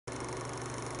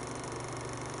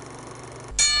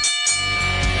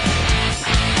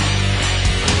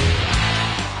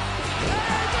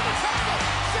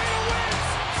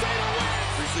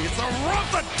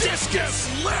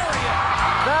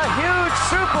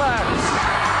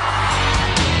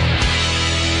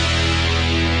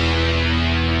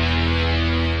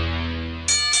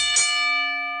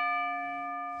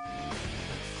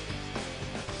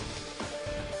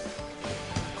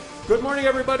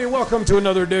morning, everybody. Welcome to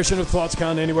another edition of Thoughts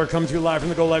Count Anywhere, coming to you live from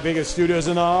the Go Live Vegas studios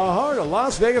in the heart of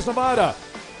Las Vegas, Nevada.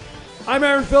 I'm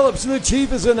Aaron Phillips, and the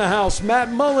Chief is in the house.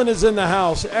 Matt Mullen is in the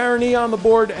house. Aaron E. on the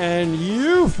board, and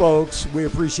you folks, we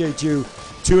appreciate you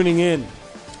tuning in.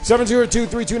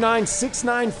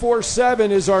 702-329-6947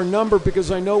 is our number,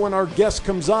 because I know when our guest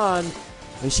comes on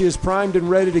and she is primed and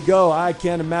ready to go, I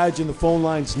can't imagine the phone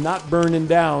lines not burning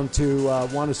down to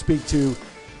want to speak to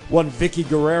one Vickie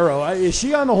Guerrero. Is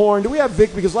she on the horn? Do we have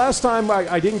Vic? Because last time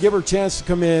I didn't give her a chance to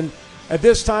come in. At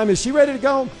this time, is she ready to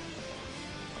go?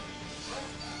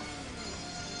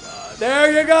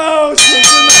 There you go.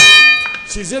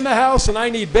 She's in the house, and I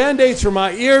need Band-Aids for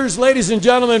my ears. Ladies and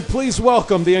gentlemen, please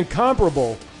welcome the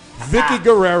incomparable Vickie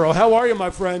Guerrero. How are you, my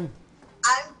friend?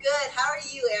 I'm good. How are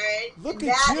you, Aaron? Look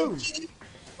and at Matt you. And Keith,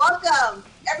 welcome.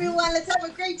 Everyone, let's have a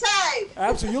great time.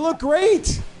 Absolutely. You look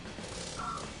great.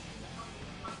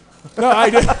 No, I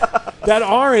did. That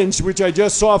orange, which I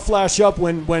just saw flash up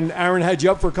when Aaron had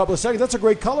you up for a couple of seconds, that's a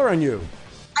great color on you.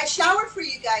 I showered for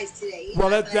you guys today. Well,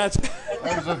 that's...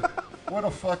 What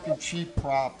a fucking cheap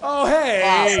prop. Oh,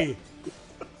 hey.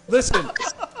 Listen,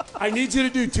 I need you to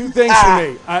do two things for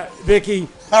me. Vickie,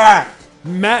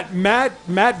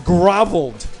 Matt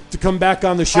groveled to come back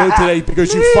on the show today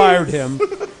because you fired him.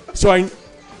 So I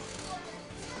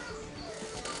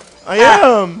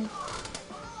am.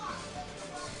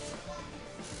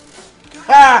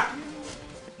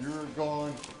 You're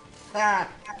going.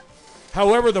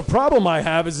 However, the problem I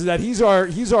have is that he's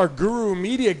our guru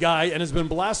media guy and has been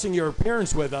blasting your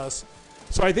appearance with us.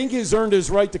 So I think he's earned his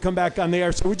right to come back on the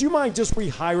air. So would you mind just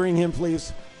rehiring him,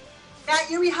 please? Matt,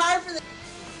 you're rehired for the...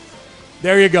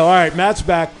 There you go. All right, Matt's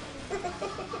back.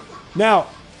 Now,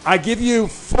 I give you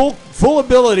full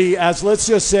ability as, let's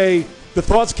just say, the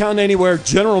Thoughts Count Anywhere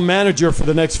general manager for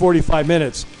the next 45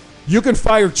 minutes. You can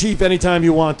fire Chief anytime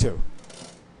you want to.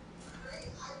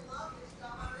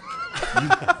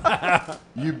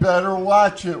 You better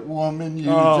watch it, woman. You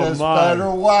better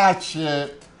watch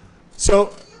it.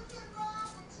 So,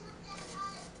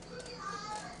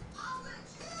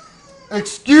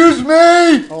 excuse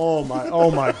me. Oh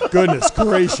my goodness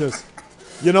gracious.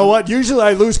 You know what? Usually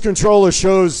I lose control of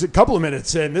shows a couple of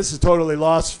minutes in. This is totally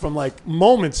lost from like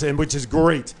moments in, which is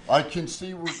great. I can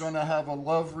see we're going to have a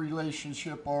love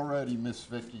relationship already, Miss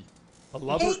Vickie. A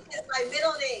love Hate is my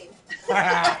middle name.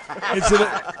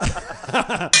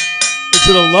 Is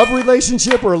it a love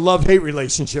relationship or a love-hate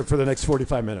relationship for the next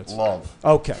 45 minutes? Love.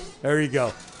 Okay, there you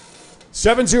go.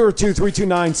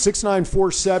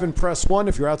 702-329-6947. Press 1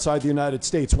 if you're outside the United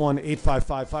States.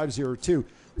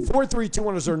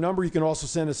 1-855-502-4321 is our number. You can also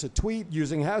send us a tweet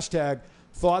using hashtag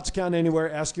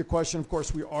ThoughtsCountAnywhere. Ask your question. Of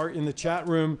course, we are in the chat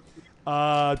room.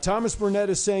 Thomas Burnett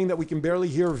is saying that we can barely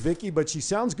hear Vickie, but she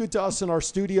sounds good to us in our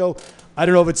studio. I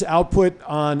don't know if it's output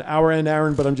on our end,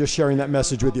 Aaron, but I'm just sharing that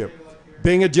message with you.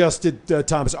 Being adjusted,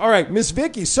 Thomas. All right, Miss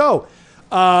Vickie. So,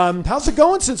 how's it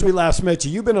going since we last met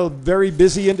you? You've been a very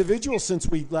busy individual since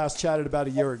we last chatted about a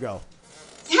year ago.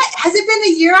 Has it been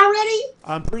a year already?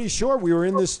 I'm pretty sure we were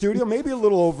in this studio, maybe a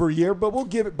little over a year, but we'll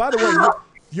give it. By the way,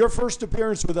 your first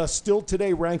appearance with us still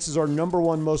today ranks as our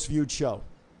 #1 most viewed show.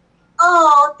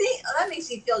 Oh, that makes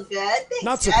me feel good. Thanks,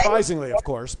 Not surprisingly, of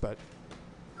course, but.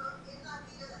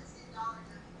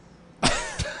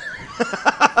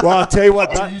 Well, I'll tell you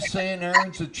what. Are you saying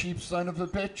Aaron's a cheap son of a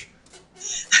bitch?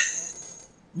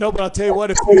 No, but I'll tell you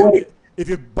what. If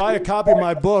you buy a copy of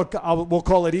my book, we'll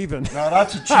call it even. No,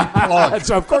 that's a cheap plug.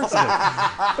 So of course it is.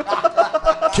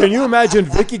 Can you imagine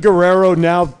Vickie Guerrero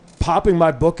now popping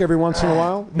my book every once in a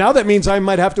while? Now that means I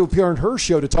might have to appear on her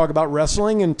show to talk about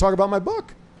wrestling and talk about my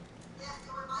book.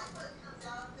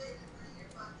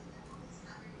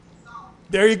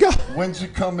 There you go. When's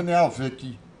it coming out,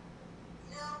 Vickie?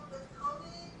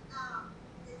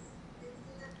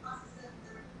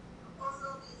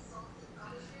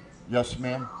 Yes,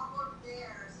 ma'am.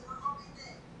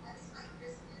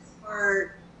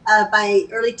 Or by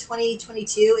early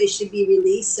 2022, it should be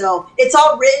released. So it's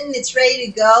all written, it's ready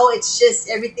to go. It's just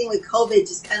everything with COVID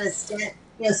just kind of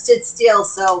stood still.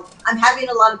 So I'm having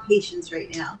a lot of patience right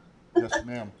now. Yes,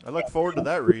 ma'am. I look forward to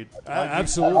that read.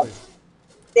 Absolutely.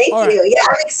 Thank all you. Right. Yeah,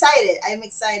 I'm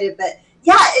excited. But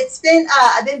yeah, it's been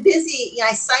I've been busy.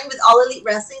 I signed with All Elite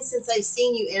Wrestling since I've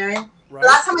seen you, Aaron. Right. The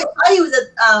last time I saw you was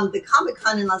at the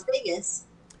Comic-Con in Las Vegas.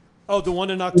 Oh, the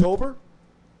one in October?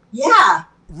 Yeah.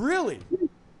 Really?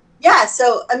 Yeah.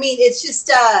 So I mean, it's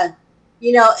just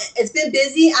it's been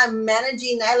busy. I'm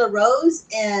managing Nyla Rose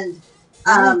and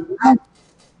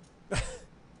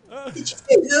did you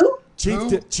say who?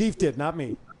 Chief did, not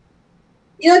me.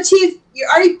 Chief, you're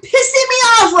already pissing me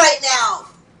off right now.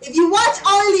 If you watch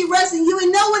All Elite Wrestling, you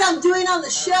would know what I'm doing on the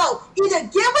show. Either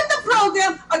get with the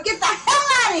program or get the hell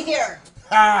out of here.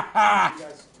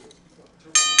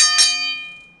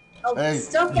 Oh, hey,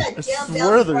 stop that damn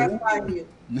bell before I fire you.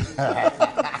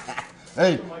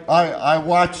 Hey, I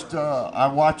watched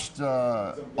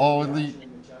All Elite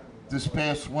this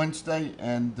past Wednesday,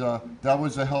 and that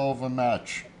was a hell of a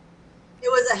match. It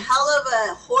was a hell of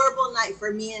a horrible night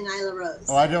for me and Nyla Rose.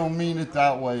 Oh, I don't mean it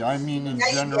that way. I mean in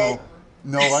Yeah, general.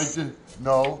 No, I did.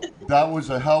 No, that was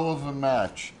a hell of a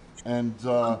match, and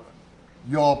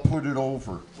y'all put it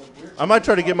over. I might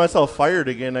try to get myself fired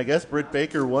again. I guess Britt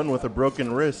Baker won with a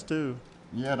broken wrist too.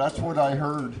 Yeah, that's what I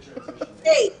heard.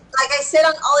 Hey, like I said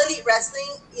on All Elite Wrestling,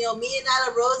 me and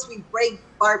Nyla Rose, we break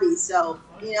Barbie. So,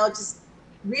 just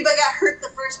Reba got hurt the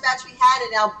first match we had,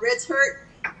 and now Britt's hurt.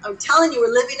 I'm telling you,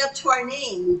 we're living up to our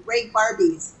name. We break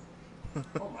Barbies.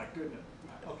 Oh, my goodness.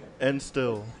 Okay. And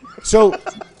still. So,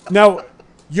 now,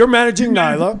 you're managing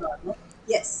Nyla.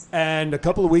 Yes. And a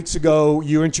couple of weeks ago,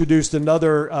 you introduced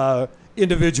another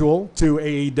individual to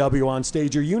AEW on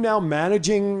stage. Are you now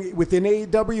managing within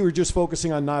AEW or just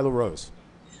focusing on Nyla Rose?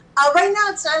 Right now,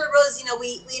 it's Nyla Rose.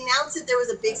 We announced that there was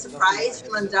a big surprise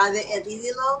from Andrade El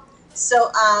Idolo.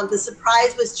 So the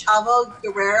surprise was Chavo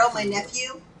Guerrero, my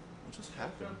nephew. What just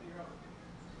happened?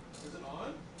 Is it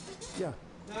on? Yeah.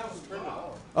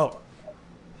 No. Oh.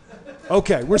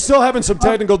 Okay, we're still having some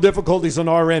technical difficulties on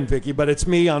our end, Vickie, but it's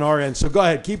me on our end. So go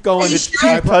ahead, keep going.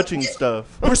 Keep touching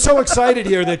stuff. We're so excited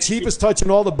here that Chief is touching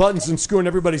all the buttons and screwing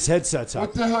everybody's headsets out.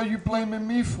 What the hell are you blaming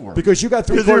me for? Because you got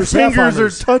Because your three-quarters half fingers are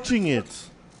armors. touching it.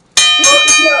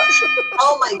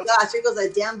 Oh my gosh, here goes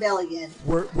that damn bell again.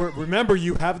 Remember,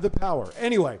 you have the power.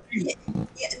 Anyway. Yeah,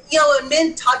 when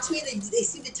men talk to me, they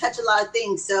seem to touch a lot of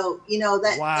things. So,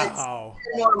 that's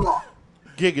normal.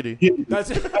 Giggity.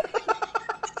 That's it.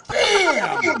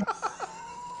 Damn!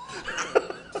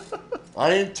 I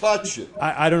didn't touch it.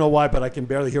 I don't know why, but I can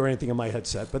barely hear anything in my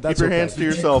headset. But that's Keep your okay. hands to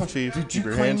yourself, Chief. Did you Keep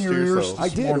your clean hands to your ears? yourself. I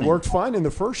did. It worked fine in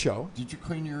the first show. Did you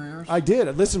clean your ears? I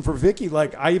did. Listen, for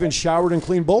Vickie, I even showered and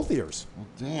cleaned both ears. Well,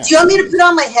 damn. Do you want me to put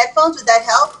on my headphones? Would that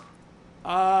help?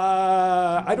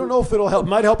 I don't know if it'll help. It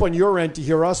might help on your end to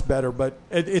hear us better, but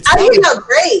it's I fine. hear you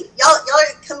great. Y'all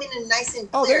are coming in nice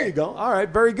and clear. Oh, there you go. All right,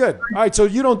 very good. All right, so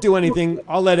you don't do anything.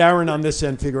 I'll let Aaron on this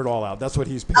end figure it all out. That's what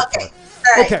he's paid Okay. for.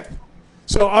 All right. Okay.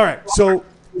 So, all right. So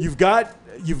you've got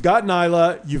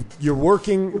Nyla. You're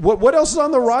working. What else is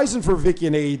on the horizon for Vickie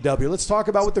and AEW? Let's talk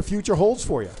about what the future holds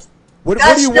for you. What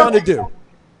do you want to do?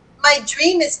 My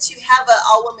dream is to have an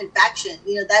all-woman faction.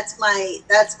 That's my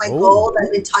goal that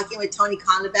I've been talking with Tony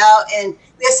Khan about, and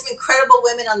we have some incredible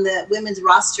women on the women's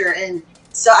roster, and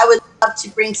so I would love to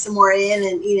bring some more in.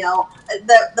 And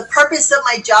the purpose of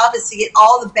my job is to get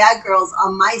all the bad girls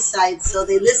on my side, so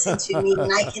they listen to me,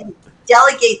 and I can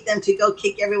delegate them to go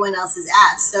kick everyone else's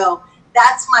ass. So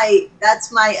that's my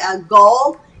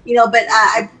goal. But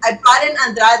I brought in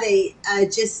Andrade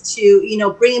just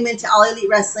to bring him into All Elite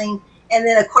Wrestling. And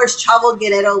then, of course, Chavo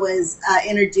Guerrero was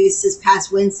introduced this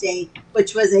past Wednesday,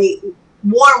 which was a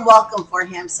warm welcome for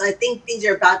him. So I think things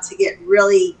are about to get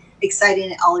really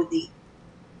exciting at All Elite.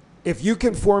 If you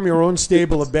can form your own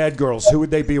stable of bad girls, who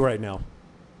would they be right now?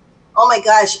 Oh, my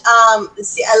gosh.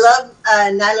 See, I love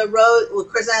Nyla Rose. Well,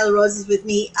 of course, Nyla Rose is with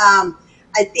me. I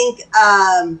think,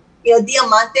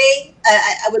 Diamante,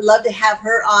 I would love to have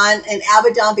her on. And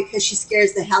Abaddon, because she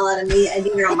scares the hell out of me. I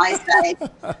need her on my side.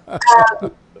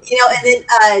 And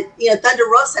then, Thunder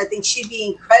Rosa, I think she'd be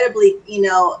incredibly,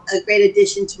 a great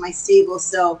addition to my stable.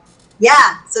 So,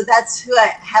 yeah, so that's who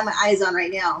I have my eyes on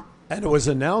right now. And it was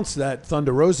announced that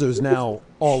Thunder Rosa is now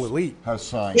All Elite. Has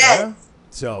signed. Yes. Yeah?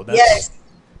 So that's Yes.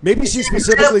 maybe she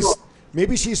specifically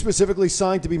incredible.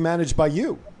 signed to be managed by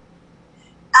you.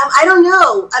 I don't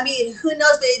know. I mean, who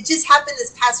knows? But it just happened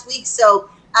this past week. So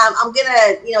I'm going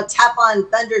to, tap on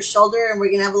Thunder's shoulder, and we're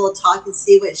going to have a little talk and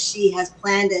see what she has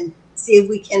planned and see if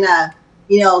we can,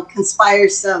 conspire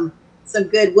some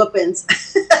good whoopings.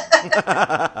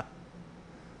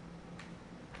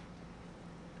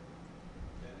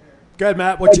 Go ahead,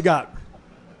 Matt. What you got?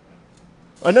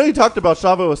 I know you talked about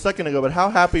Chavo a second ago, but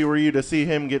how happy were you to see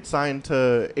him get signed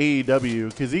to AEW?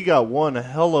 Because he got one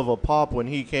hell of a pop when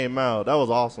he came out. That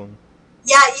was awesome.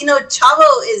 Yeah,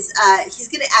 Chavo is he's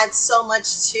going to add so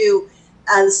much to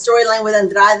the storyline with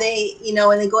Andrade, and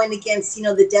then going against,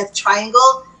 the Death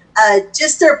Triangle.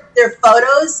 Just their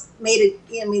photos made it.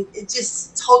 It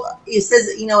just told. It says,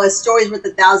 a story's worth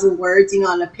 1,000 words.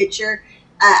 On a picture.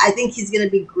 I think he's going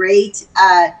to be great.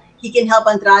 He can help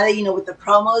Andrade, with the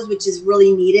promos, which is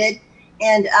really needed.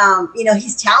 And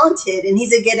he's talented and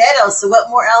he's a Guerrero. So what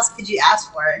more else could you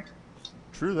ask for?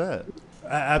 True that.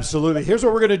 Absolutely. Here's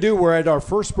what we're going to do. We're at our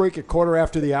first break at quarter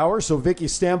after the hour. So, Vickie,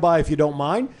 stand by if you don't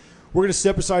mind. We're going to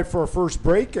step aside for our first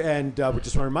break. And we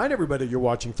just want to remind everybody you're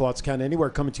watching Thoughts Count Anywhere,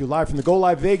 coming to you live from the Go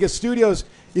Live Vegas studios.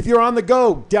 If you're on the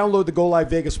go, download the Go Live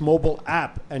Vegas mobile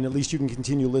app, and at least you can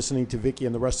continue listening to Vickie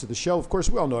and the rest of the show. Of course,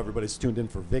 we all know everybody's tuned in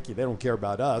for Vickie. They don't care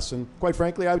about us. And quite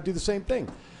frankly, I would do the same thing.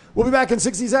 We'll be back in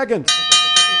 60 seconds.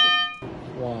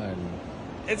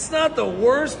 It's not the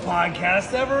worst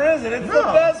podcast ever, is it? It's the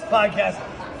best podcast.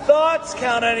 Thoughts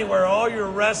Count Anywhere. All your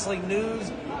wrestling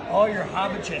news, all your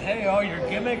hobbit all your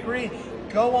gimmickry.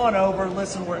 Go on over,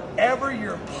 listen wherever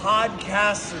your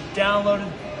podcasts are downloaded.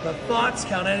 The Thoughts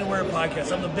Count Anywhere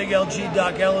podcast. I'm the big LG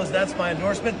Doc Ellis. That's my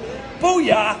endorsement.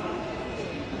 Booyah!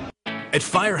 At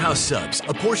Firehouse Subs,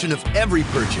 a portion of every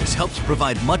purchase helps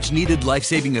provide much-needed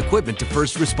life-saving equipment to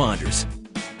first responders.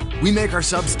 We make our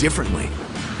subs differently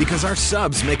because our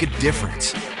subs make a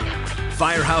difference.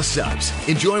 Firehouse Subs.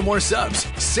 Enjoy more subs.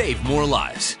 Save more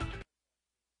lives.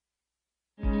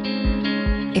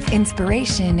 If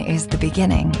inspiration is the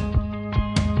beginning,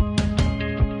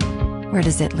 where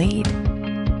does it lead?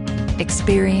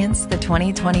 Experience the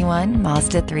 2021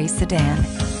 Mazda 3 sedan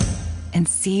and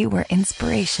see where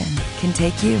inspiration can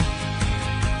take you.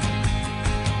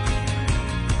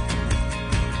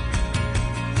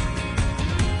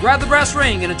 Grab the brass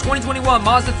ring in a 2021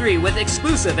 Mazda 3 with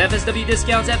exclusive FSW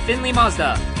discounts at Findlay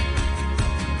Mazda.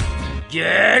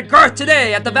 Get Garth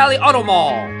today at the Valley Auto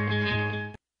Mall.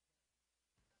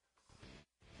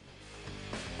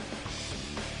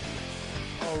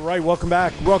 All right, welcome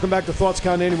back. Welcome back to Thoughts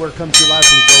Count Anywhere. Comes to you live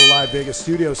from the Go Live Vegas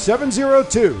studio.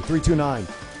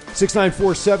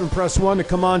 702-329-6947. Press 1 to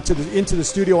come on into the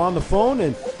studio on the phone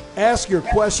and ask your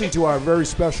question to our very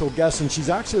special guest. And she's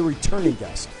actually a returning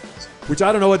guest, which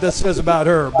I don't know what that says about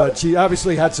her, but she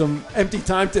obviously had some empty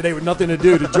time today with nothing to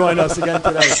do to join us again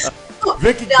today.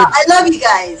 Vickie, I love you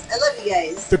guys.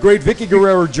 The great Vickie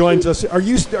Guerrero joins us. Are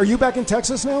you back in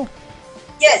Texas now?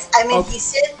 Yes, I'm in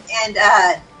Houston, and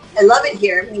I love it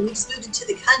here. I mean, we just moved into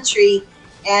the country,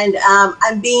 and I'm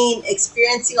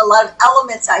experiencing a lot of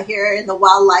elements out here in the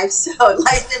wildlife, so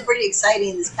life's been pretty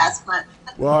exciting this past month.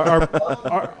 Well,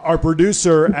 our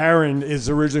producer, Aaron, is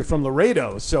originally from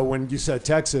Laredo, so when you said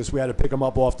Texas, we had to pick him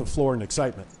up off the floor in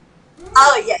excitement.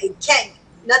 Oh, yeah, you can't.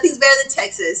 Nothing's better than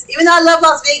Texas. Even though I love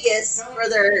Las Vegas for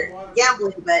their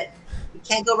gambling, but you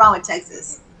can't go wrong with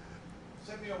Texas.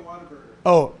 Send me a Whataburger.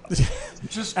 Oh,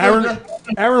 Just Aaron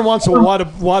wants a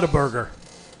Whataburger.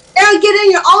 Aaron, get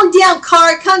in your own damn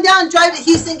car, come down and drive to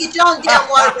Houston, get your own damn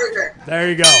Whataburger. There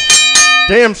you go.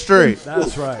 Damn straight.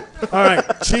 That's right. All right,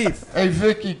 Chief. Hey,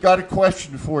 Vickie, got a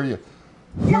question for you.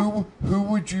 Who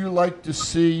would you like to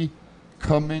see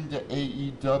come into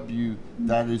AEW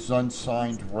that is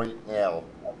unsigned right now?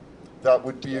 That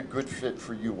would be a good fit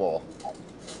for you all.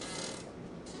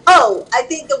 Oh, I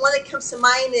think the one that comes to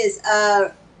mind is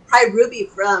probably Ruby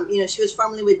from, she was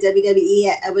formerly with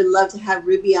WWE. I would love to have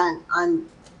Ruby on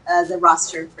the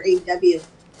roster for AEW.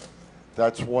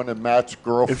 That's one of Matt's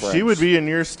girlfriends. If she would be in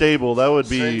your stable, that would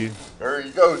be... See, there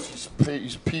he goes.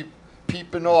 He's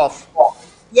peeping off.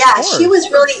 Yeah, she was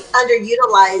really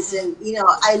underutilized, and,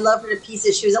 I love her to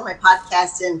pieces. She was on my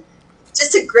podcast, and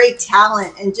just a great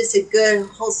talent and just a good,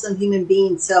 wholesome human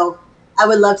being. So I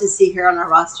would love to see her on our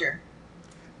roster.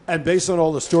 And based on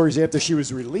all the stories after she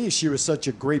was released, she was such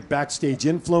a great backstage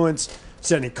influence,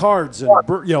 sending cards and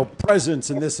presents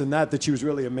and this and that she was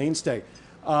really a mainstay.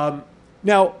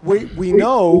 Now we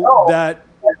know that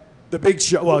the Big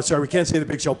Show. Well, sorry, we can't say the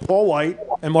Big Show. Paul White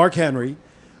and Mark Henry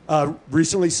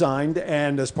recently signed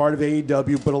and as part of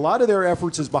AEW, but a lot of their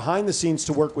efforts is behind the scenes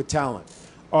to work with talent.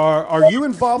 Are you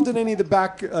involved in any of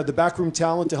the backroom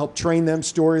talent to help train them,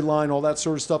 storyline, all that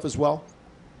sort of stuff as well?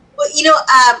 Well,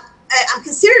 I'm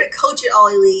considered a coach at All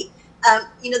Elite.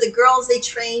 The girls, they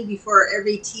train before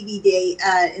every TV day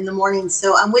in the morning.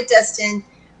 So I'm with Dustin.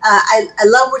 I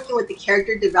love working with the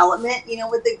character development,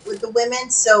 with the women.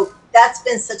 So that's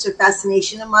been such a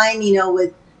fascination of mine,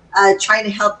 with trying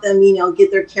to help them,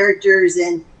 get their characters,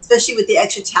 and especially with the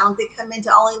extra talent that come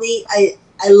into All Elite. I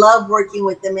love working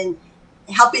with them and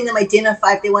helping them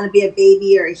identify if they want to be a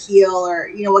baby or a heel or,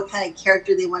 what kind of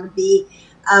character they want to be.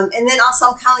 And then also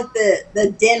I'm kind of like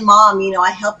the den mom,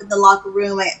 I help in the locker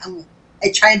room. I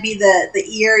try and be the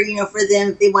ear, for them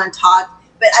if they want to talk.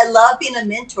 But I love being a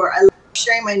mentor. I love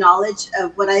sharing my knowledge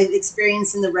of what I've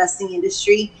experienced in the wrestling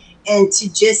industry, and to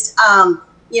just,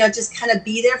 just kind of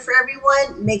be there for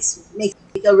everyone makes me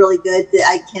feel really good that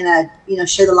I can,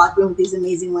 share the locker room with these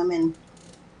amazing women.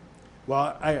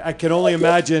 Well, I can only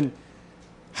imagine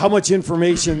how much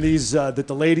information that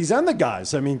the ladies and the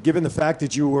guys, I mean, given the fact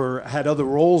that you had other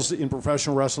roles in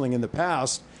professional wrestling in the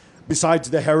past, besides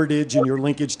the heritage and your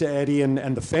linkage to Eddie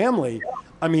and the family,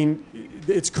 I mean,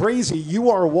 it's crazy. You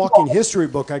are a walking history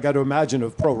book, I got to imagine,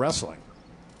 of pro wrestling.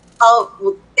 Oh,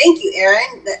 well, thank you,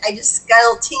 Aaron. I just got a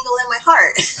little tingle in my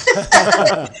heart.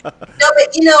 No,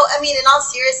 but I mean, in all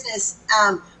seriousness,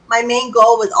 my main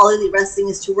goal with All Elite Wrestling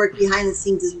is to work behind the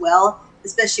scenes as well,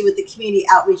 especially with the community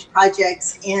outreach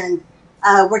projects and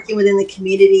working within the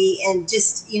community and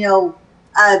just,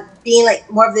 being like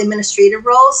more of the administrative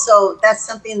role. So that's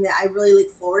something that I really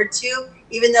look forward to,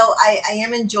 even though I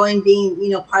am enjoying being,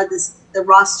 part of the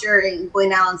roster and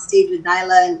going out on stage with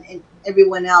Nyla and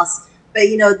everyone else. But,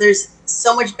 there's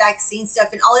so much backstage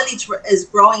stuff, and All Elite is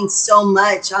growing so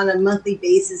much on a monthly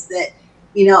basis that,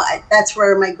 that's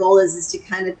where my goal is to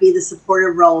kind of be the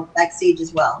supportive role backstage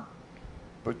as well.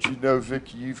 But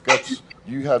Vickie,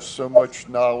 you have so much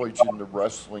knowledge in the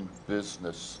wrestling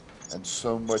business and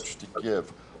so much to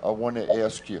give. I want to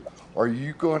ask you, are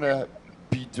you going to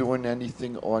be doing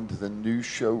anything on the new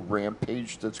show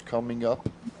Rampage that's coming up?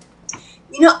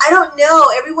 I don't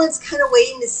know. Everyone's kind of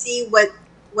waiting to see what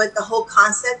the whole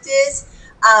concept is.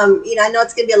 I know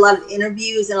it's going to be a lot of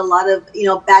interviews and a lot of,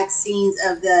 back scenes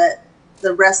of the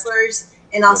wrestlers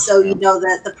and also,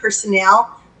 the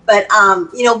personnel. But,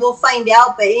 we'll find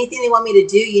out. But anything they want me to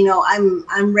do,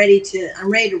 I'm ready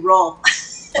to roll.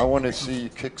 I want to see you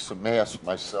kick some ass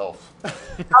myself.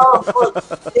 Oh, well,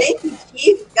 thank you,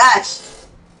 Chief. Gosh.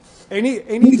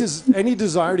 Any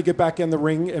desire to get back in the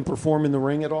ring and perform in the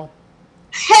ring at all?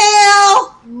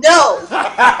 Hell no.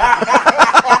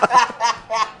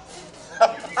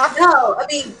 No, I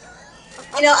mean,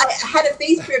 I had a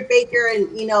face for Baker and,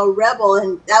 Rebel,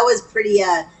 and that was pretty,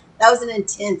 that was an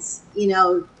intense,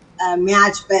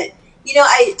 match. But,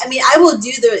 I will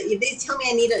do if they tell me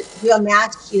I need to do a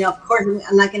match, of course,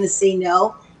 I'm not going to say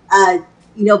no. But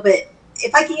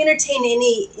if I can entertain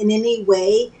in any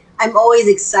way, I'm always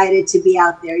excited to be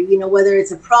out there, whether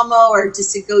it's a promo or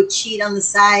just to go cheat on the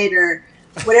side or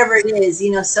whatever it is,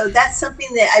 so that's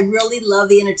something that I really love,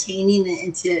 the entertaining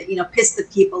and to, piss the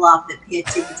people off that pay a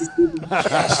ticket to see me.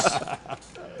 Yes.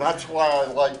 That's why I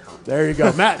like her. There you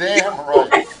go, Matt. Damn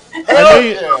right.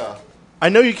 I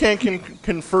know you can't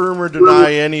confirm or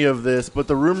deny any of this, but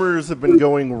the rumors have been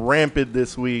going rampant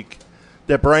this week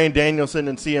that Bryan Danielson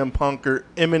and CM Punk are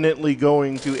imminently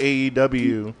going to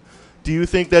AEW. Do you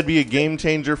think that'd be a game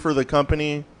changer for the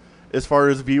company as far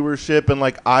as viewership and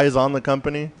eyes on the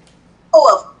company?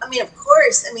 Oh, I mean, of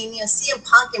course. I mean, CM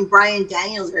Punk and Bryan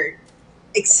Daniels are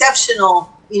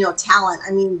exceptional, talent.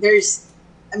 I mean,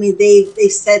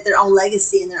 they've set their own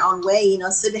legacy in their own way,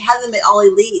 so to have them at All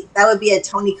Elite, that would be a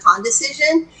Tony Khan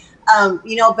decision. But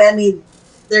I mean,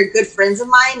 they're good friends of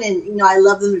mine and, I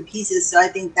love them to pieces. So I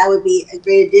think that would be a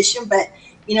great addition. But,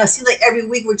 it seems like every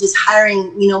week we're just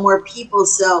hiring, more people.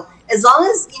 So as long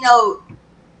as,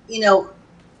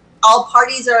 all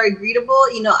parties are agreeable,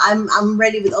 I'm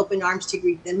ready with open arms to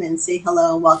greet them and say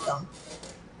hello and welcome.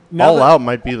 All Out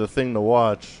might be the thing to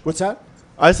watch. What's that?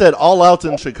 I said All Out's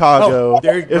in Chicago.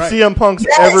 If CM Punk's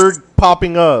ever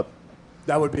popping up,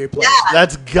 that would be a place. Yeah.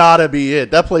 That's gotta be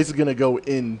it. That place is gonna go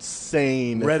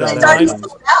insane. Red It's already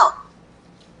sold out.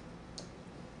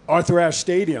 Arthur Ashe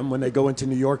Stadium, when they go into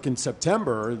New York in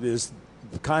September, is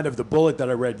kind of the bullet that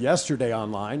I read yesterday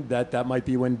online. That might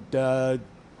be when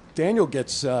Daniel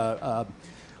gets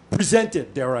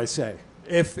presented, dare I say,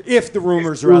 if the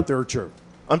rumors are out there are true.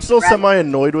 I'm still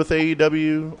semi-annoyed with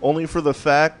AEW, only for the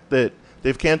fact that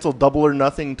they've canceled Double or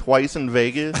Nothing twice in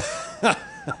Vegas,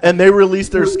 and they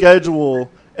released their schedule,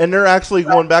 and they're actually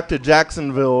going back to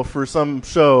Jacksonville for some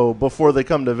show before they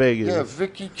come to Vegas. Yeah,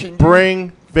 Vickie, can you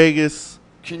bring Vegas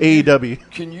AEW.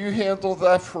 Can you handle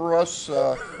that for us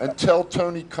and tell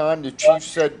Tony Khan the chief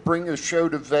said bring a show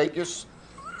to Vegas?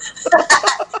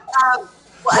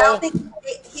 Well, I don't think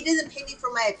he doesn't pay me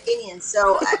for my opinion,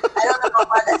 so I don't know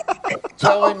about that.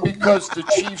 Tell him because the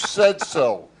chief said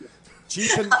so.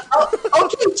 Chief and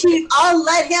okay, Chief, I'll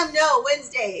let him know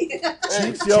Wednesday.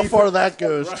 Hey, See how far that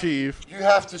goes, Chief. you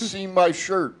have to see my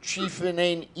shirt. Chiefin'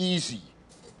 ain't easy.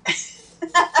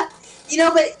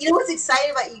 But what's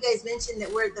exciting about you guys mentioned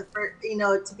that we're the first,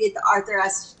 to be at the Arthur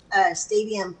Ashe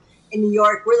Stadium in New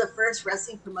York. We're the first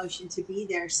wrestling promotion to be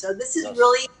there, so this is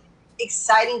really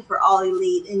exciting for All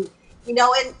Elite, and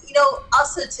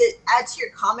also to add to your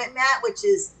comment, Matt, which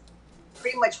is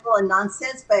pretty much full of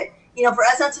nonsense, but for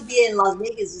us not to be in Las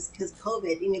Vegas is because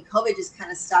COVID. COVID just kind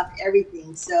of stopped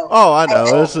everything. So I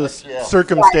know it's just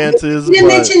circumstances. You didn't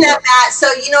mention that, Matt.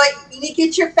 So you need to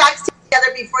get your facts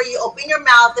together before you open your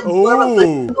mouth and blur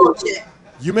up bullshit.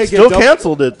 You may still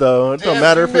canceled it though. It don't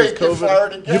matter if it's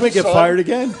COVID. You may get fired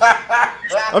again.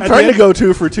 I'm trying to go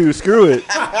 2 for 2. Screw it.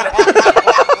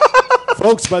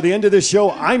 Folks, by the end of this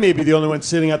show, I may be the only one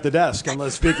sitting at the desk.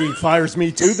 Unless Vickie fires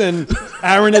me too, then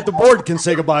Aaron at the board can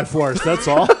say goodbye for us. That's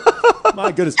all.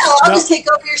 My goodness. Hell, I'll just take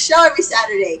over your show every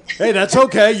Saturday. Hey, that's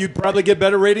okay. You'd probably get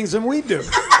better ratings than we do.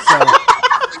 So,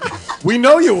 we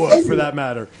know you would, for that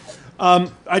matter.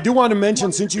 I do want to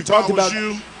mention, since you talked about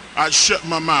you, I'd shut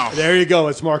my mouth. There you go,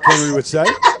 as Mark Henry would say.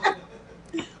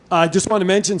 I just want to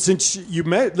mention, since you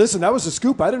met, listen, that was a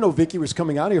scoop. I didn't know Vickie was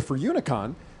coming out here for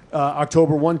Unicon,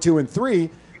 October 1, 2, and 3.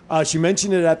 She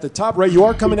mentioned it at the top, right? You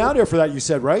are coming out here for that, you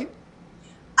said, right?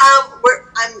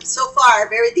 I'm so far,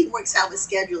 if everything works out with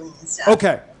scheduling and stuff.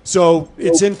 Okay, so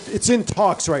it's in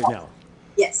talks right now.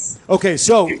 Yes. Okay,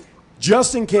 so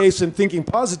just in case and thinking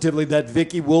positively that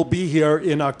Vickie will be here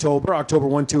in October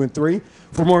 1, 2, and 3.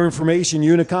 For more information,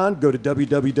 Unicon, go to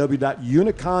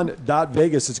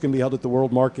www.unicon.vegas. It's going to be held at the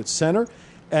World Market Center.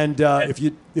 And if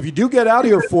you do get out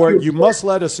here for it, you must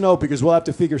let us know, because we'll have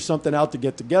to figure something out to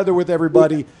get together with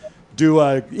everybody, do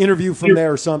an interview from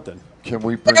there or something. Can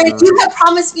we But bring you have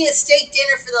promised me a steak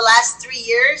dinner for the last 3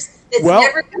 years. That's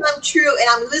never come true, and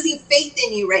I'm losing faith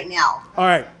in you right now. All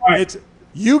right.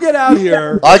 You get out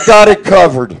here. I got it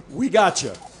covered. We got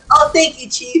you. Oh, thank you,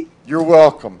 Chief. You're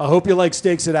welcome. I hope you like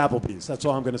steaks at Applebee's. That's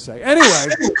all I'm going to say. Anyway.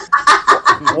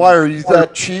 Why are you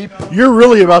that cheap? You're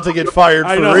really about to get fired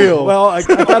I for know. real. Well, I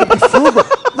got to be frugal.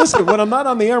 Listen, when I'm not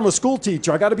on the air, I'm a school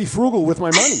teacher. I got to be frugal with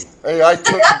my money. Hey, I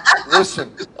took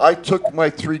my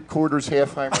 3/4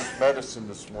 Halfheimer's medicine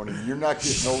this morning. You're not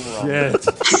getting over on me.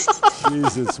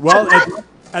 Jesus. Well,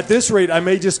 at this rate, we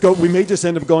may just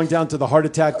end up going down to the Heart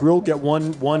Attack Grill, get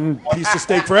one piece of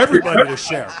steak for everybody to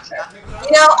share.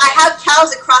 You know, I have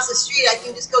cows across the street. I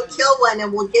can just go kill one,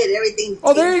 and we'll get everything.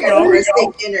 Oh, there you go. For a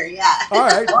steak dinner, yeah. All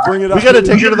right, bring it up. We got to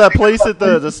take her to that place at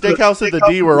the steakhouse at the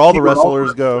D where all the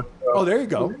wrestlers go. Oh, there you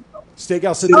go.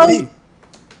 Steakhouse at the D.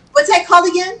 What's that called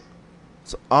again?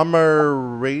 It's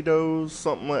Amaretto's,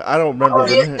 something like. I don't remember. I've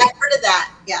heard of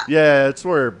that. Yeah. Yeah, it's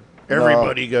where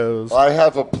everybody goes. I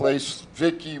have a place,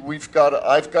 Vickie.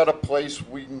 I've got a place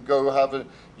we can go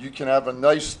you can have a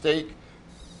nice steak.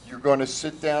 You're going to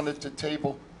sit down at the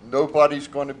table. Nobody's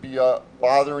going to be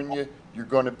bothering you. You're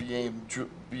going to be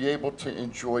able to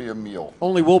enjoy a meal.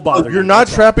 Only we'll bother you. You're not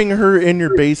trapping her in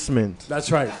your basement.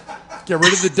 That's right. Get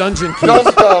rid of the dungeon keys.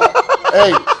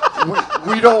 Hey,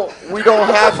 we don't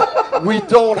have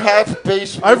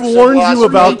basements. I've warned you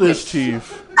about this,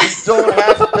 Chief. We don't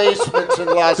have basements in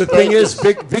Las Vegas. The thing is,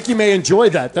 Vickie may enjoy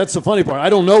that. That's the funny part. I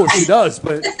don't know if she does,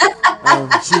 but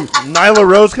Nyla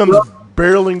Rose comes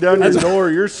barreling down your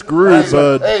door. You're screwed,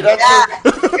 bud. Hey, that's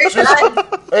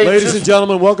Ladies and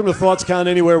gentlemen, welcome to Thoughts Count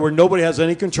Anywhere, where nobody has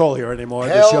any control here anymore.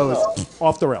 The show is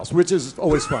off the rails, which is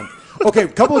always fun. Okay, a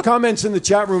couple of comments in the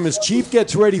chat room as Chief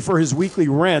gets ready for his weekly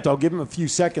rant. I'll give him a few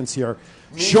seconds here.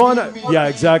 Sean, yeah,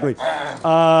 exactly.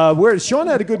 Sean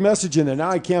had a good message in there.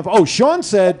 Now I can't. Oh, Sean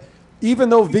said, even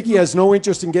though Vickie has no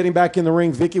interest in getting back in the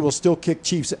ring, Vickie will still kick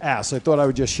Chief's ass. I thought I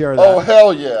would just share that. Oh,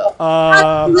 hell yeah.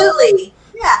 Absolutely.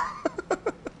 Yeah.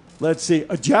 Let's see.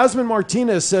 Jasmine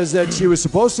Martinez says that she was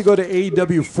supposed to go to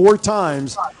AEW 4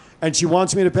 times, and she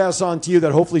wants me to pass on to you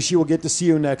that hopefully she will get to see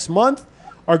you next month.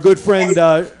 Our good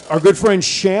friend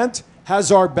Shant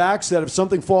has our backs that if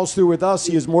something falls through with us,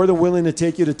 he is more than willing to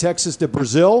take you to Texas, to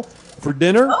Brazil for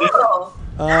dinner. Oh,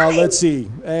 nice. Let's see.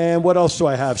 And what else do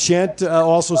I have? Shant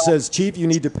also says, Chief, you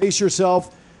need to pace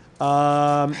yourself.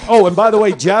 And by the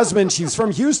way, Jasmine, she's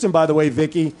from Houston, by the way,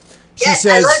 Vickie. She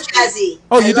says, I love Jazzy.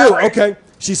 Oh, you do? Okay.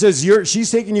 She says she's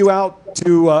taking you out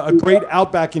to a great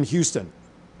Outback in Houston.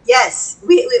 Yes,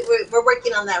 we're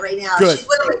working on that right now. Good. She's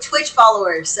one of my Twitch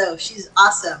followers, so she's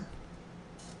awesome.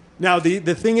 Now, the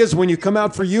thing is, when you come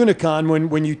out for Unicon,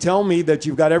 when you tell me that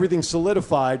you've got everything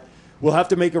solidified, we'll have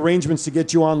to make arrangements to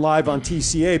get you on live on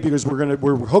TCA, because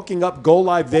we're hooking up Go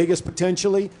Live Vegas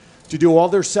potentially to do all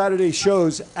their Saturday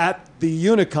shows at the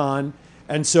Unicon.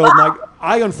 And so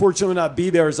I unfortunately will not be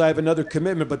there, as I have another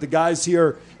commitment. But the guys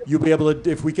here, you'll be able to,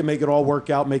 if we can make it all work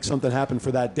out, make something happen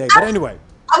for that day. But anyway.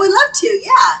 I would love to,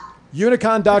 yeah.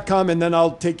 Unicon.com, and then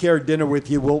I'll take care of dinner with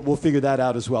you. We'll figure that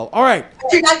out as well. All right.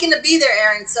 But you're not going to be there,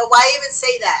 Aaron, so why even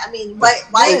say that? I mean,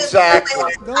 why Exactly.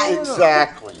 even... No.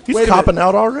 Exactly. He's copping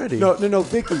out already. No,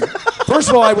 Vickie. First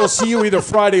of all, I will see you either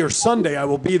Friday or Sunday. I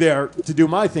will be there to do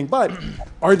my thing. But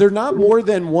are there not more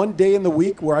than one day in the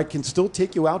week where I can still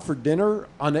take you out for dinner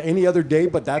on any other day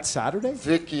but that Saturday?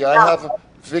 Vickie,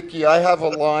 I have a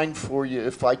line for you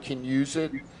if I can use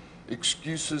it.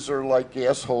 Excuses are like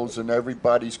assholes, and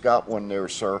everybody's got one there,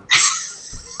 sir.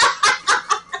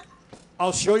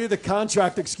 I'll show you the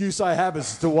contract excuse I have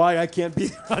as to why I can't be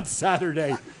there on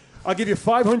Saturday. I'll give you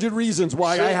 500 reasons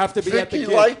why I have to be at the Vickie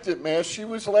gig. liked it, man. She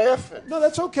was laughing. No,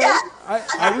 that's okay.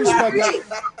 I respect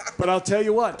that. But I'll tell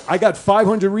you what, I got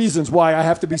 500 reasons why I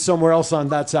have to be somewhere else on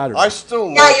that Saturday. I still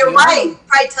love Yeah, you're you. right.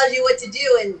 Probably tells you what to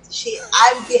do, and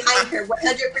I'm behind her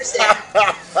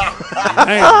 100%.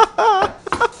 Man,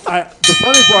 the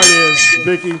funny part is,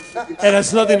 Vickie, it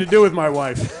has nothing to do with my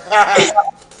wife.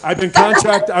 I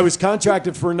was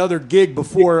contracted for another gig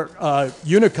before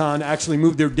Unicon actually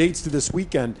moved their dates to this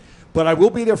weekend. But I will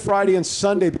be there Friday and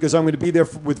Sunday because I'm going to be there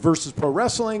with Versus Pro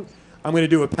Wrestling. I'm going to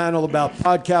do a panel about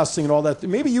podcasting and all that.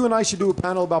 Maybe you and I should do a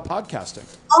panel about podcasting.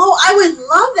 Oh, I would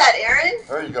love that, Aaron.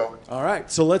 There you go. All right,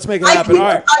 so let's make it My happen. people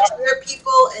All right. talk to their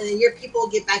people, and then your people will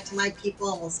get back to my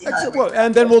people, and we'll see how that works.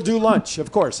 And then we'll do lunch,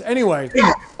 of course. Anyway,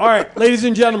 all right, ladies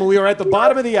and gentlemen, we are at the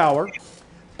bottom of the hour,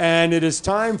 and it is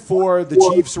time for the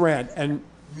Chiefs rant. And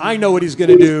I know what he's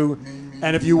going to do.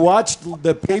 And if you watched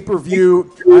the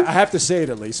pay-per-view, I have to say it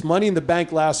at least, Money in the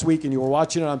Bank last week, and you were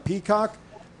watching it on Peacock,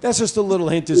 that's just a little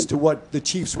hint as to what the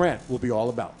Chiefs rant will be all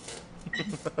about.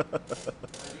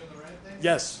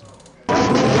 Yes.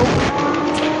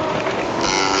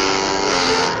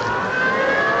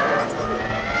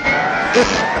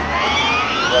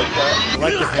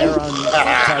 Like the hair on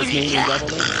Tasmanian Devil?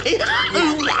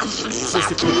 It's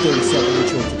just a quick 30-second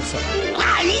intro to the second.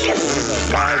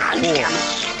 5,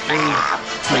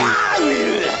 4,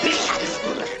 3, 2.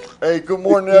 Hey, good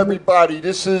morning, everybody.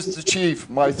 This is the Chief.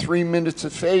 My 3 minutes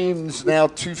of fame is now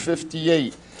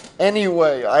 2:58.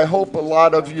 Anyway, I hope a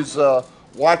lot of you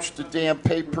watched the damn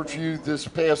pay-per-view this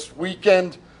past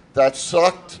weekend. That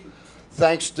sucked.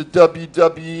 Thanks to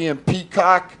WWE and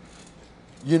Peacock.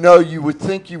 You know, you would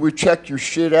think you would check your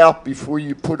shit out before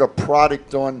you put a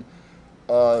product on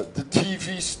the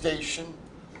TV station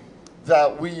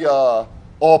that we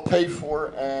all pay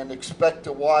for and expect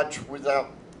to watch without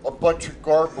a bunch of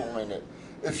garble in it.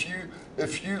 If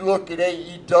you look at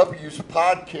AEW's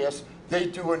podcast, they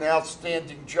do an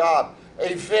outstanding job.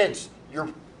 Hey Vince,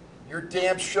 your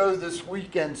damn show this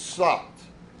weekend sucked.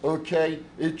 Okay,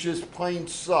 it just plain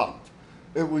sucked.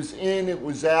 It was in, it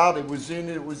was out, it was in,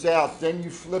 it was out. Then you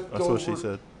flipped over. That's what she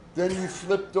said. Then you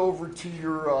flipped over to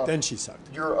your. Then she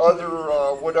sucked. Your other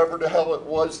whatever the hell it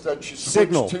was that you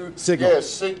switched to. Signal. Yeah,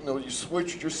 Signal. You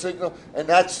switched your Signal, and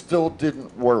that still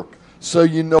didn't work. So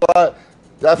you know what?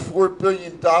 That $4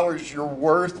 billion you're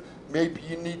worth, maybe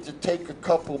you need to take a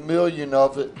couple million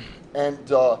of it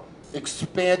and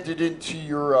expand it into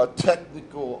your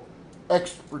technical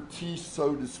expertise,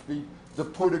 so to speak, to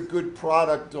put a good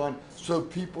product on so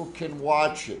people can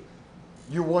watch it.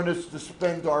 You want us to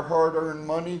spend our hard-earned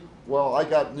money? Well, I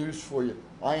got news for you.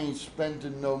 I ain't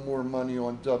spending no more money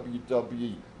on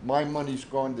WWE. My money's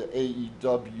gone to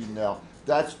AEW now.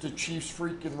 That's the Chiefs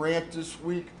freaking rant this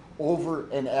week. Over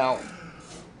and out.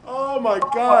 Oh my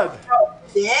God!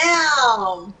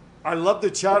 Damn! I love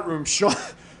the chat room, Sean.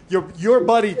 Your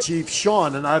buddy Chief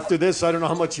Sean, and after this, I don't know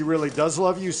how much he really does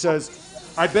love you.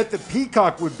 Says, I bet the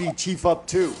Peacock would beat Chief up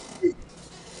too.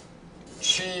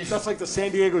 Chief. That's like the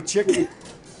San Diego Chicken.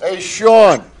 Hey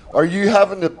Sean, are you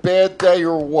having a bad day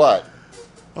or what?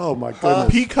 Oh my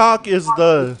goodness! Peacock is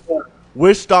the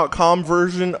Wish.com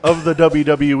version of the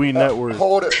WWE network.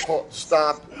 Hold it.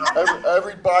 Stop.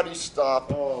 Everybody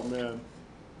stop. Oh, man.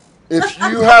 If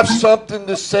you have something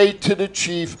to say to the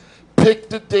Chief, pick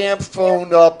the damn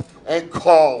phone up and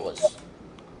call us.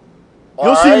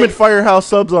 You'll see him at Firehouse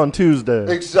Subs on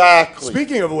Tuesday. Exactly.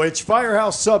 Speaking of which,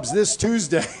 Firehouse Subs this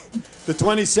Tuesday, the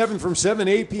 27th from 7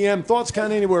 to 8 p.m. Thoughts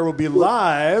Count Anywhere will be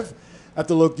live at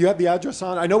the look. Do you have the address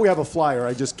on? I know we have a flyer.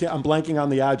 I'm blanking on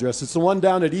the address. It's the one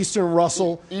down at Eastern and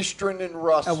Russell. Eastern and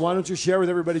Russell. And why don't you share with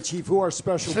everybody, Chief, who our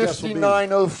special guests will be?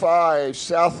 5905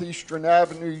 Southeastern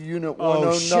Avenue, Unit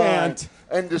 109. Shan't.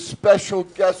 And the special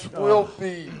guest will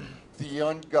be the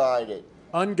Unguided.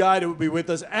 Unguided will be with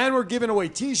us. And we're giving away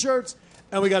T-shirts.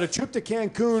 And we got a trip to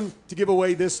Cancun to give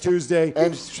away this Tuesday.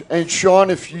 And Sean,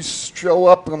 if you show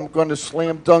up, I'm going to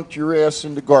slam dunk your ass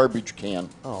in the garbage can.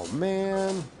 Oh,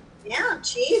 man. Yeah,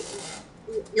 Chief.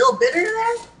 You a little bitter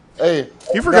there? Hey.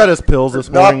 He forgot his pills this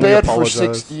morning. Not bad for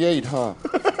 68, huh?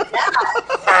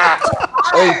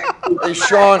 Hey,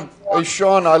 Sean,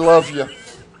 I love you.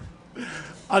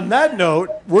 On that note,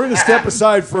 we're going to step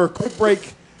aside for a quick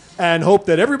break and hope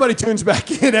that everybody tunes back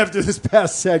in after this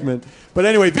past segment. But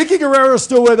anyway, Vickie Guerrero is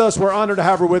still with us. We're honored to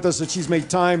have her with us, and she's made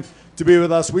time to be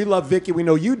with us. We love Vickie. We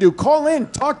know you do. Call in.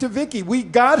 Talk to Vickie. We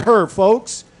got her,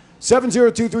 folks.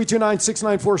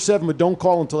 702-329-6947, but don't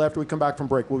call until after we come back from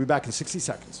break. We'll be back in 60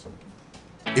 seconds.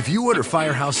 If you order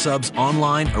Firehouse Subs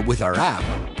online or with our app,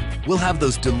 we'll have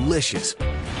those delicious,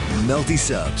 melty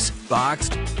subs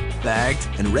boxed, bagged,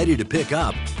 and ready to pick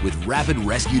up with Rapid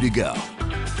Rescue to Go.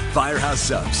 Firehouse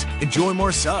Subs. Enjoy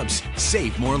more subs.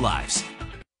 Save more lives.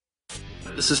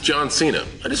 This is John Cena.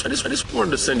 I just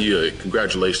wanted to send you a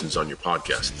congratulations on your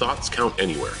podcast. Thoughts count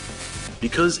anywhere.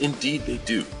 Because indeed they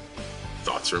do.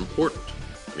 Thoughts are important.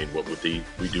 I mean, what would we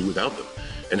do without them?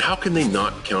 And how can they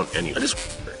not count anywhere?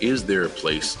 Is there a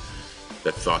place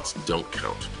that thoughts don't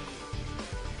count?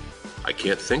 I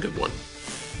can't think of one.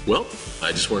 Well,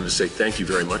 I just wanted to say thank you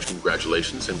very much,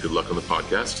 congratulations, and good luck on the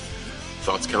podcast.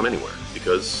 Thoughts count anywhere,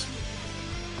 because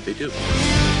they do.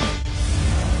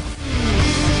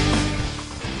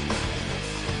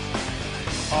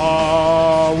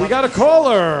 We got a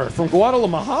caller from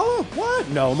Guadalajara. What?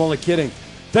 No, I'm only kidding.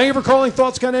 Thank you for calling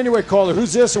Thoughts Count Anywhere, caller.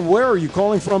 Who's this and where are you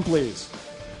calling from, please?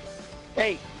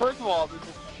 Hey, first of all, this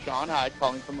is Sean Hyde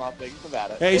calling from Las Vegas,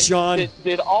 Nevada. Hey, Sean.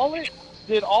 Did all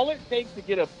it take to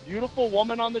get a beautiful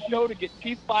woman on the show to get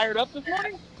Chief fired up this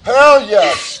morning? Hell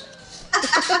yes.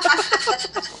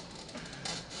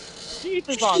 Chief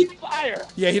is on fire.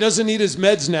 Yeah, he doesn't need his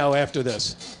meds now after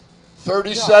this.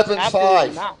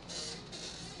 37.5.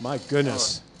 My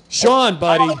goodness. Sean,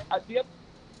 buddy.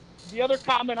 The other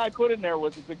comment I put in there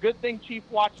was, it's a good thing Chief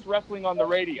watched wrestling on the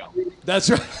radio. That's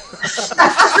right.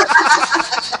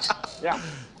 Yeah.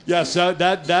 Yes,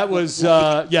 that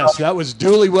was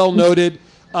duly well noted.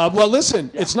 Well,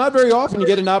 listen, it's not very often you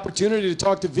get an opportunity to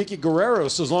talk to Vickie Guerrero,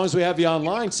 so as long as we have you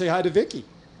online, say hi to Vickie.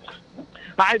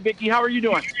 Hi, Vickie. How are you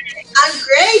doing? I'm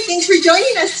great. Thanks for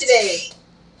joining us today.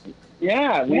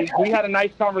 Yeah, we had a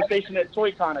nice conversation at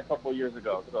ToyCon a couple of years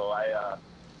ago, so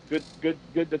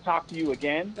good to talk to you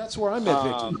again. That's where I met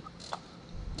Vickie.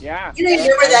 Yeah. You don't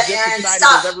remember that, Aaron.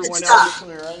 Stop.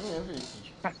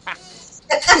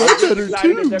 I'm just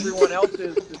excited as everyone else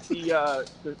is to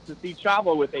see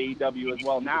Chavo with AEW as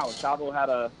well now. Chavo had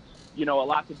a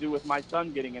lot to do with my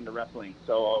son getting into wrestling.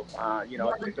 So,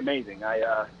 it's amazing.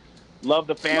 I love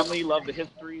the family, love the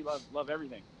history, love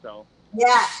everything. So.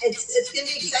 Yeah, it's going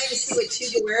to be exciting to see what two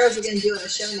Guerreros are going to do on the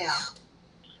show now.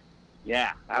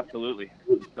 Yeah, absolutely.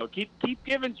 So keep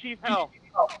giving Chief hell.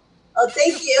 Oh,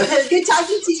 thank you. Good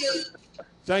talking to you.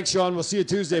 Thanks, Sean. We'll see you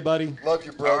Tuesday, buddy. Love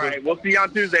you, brother. All right, we'll see you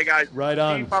on Tuesday, guys. Right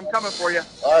on. Chief, I'm coming for you.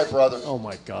 All right, brother. Oh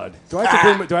my God. Do I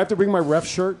have to bring my ref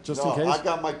shirt just in case? I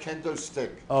got my kendo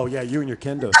stick. Oh yeah, you and your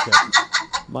kendo stick.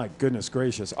 My goodness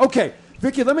gracious. Okay,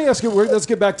 Vickie, let me ask you. Let's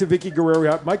get back to Vickie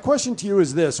Guerrero. My question to you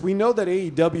is this: we know that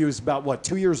AEW is about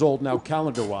 2 years old now,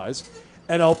 calendar-wise,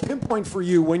 and I'll pinpoint for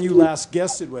you when you last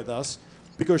guested with us,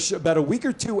 because about a week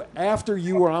or two after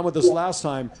you were on with us last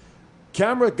time,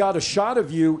 camera got a shot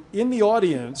of you in the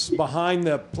audience behind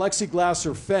the plexiglass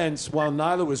or fence while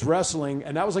Nyla was wrestling,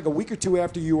 and that was like a week or two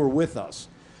after you were with us.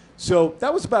 So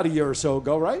that was about a year or so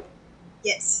ago, right?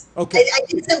 Yes. Okay. I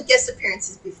did some guest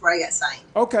appearances before I got signed.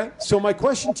 Okay. So my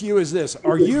question to you is this: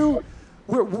 Are you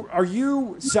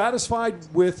satisfied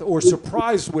with or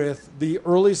surprised with the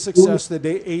early success that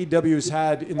AEW has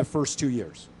had in the first 2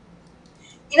 years?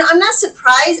 I'm not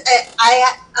surprised.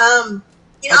 I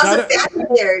was a fan of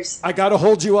theirs. I got to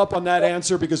hold you up on that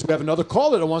answer because we have another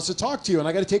caller that wants to talk to you, and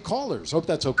I got to take callers. Hope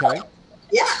that's okay.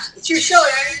 Yeah, it's your show,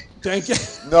 Aaron. Thank you.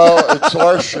 No, it's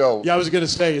our show. Yeah, I was going to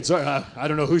say, I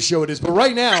don't know whose show it is, but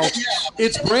right now,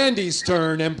 it's Brandy's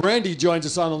turn, and Brandy joins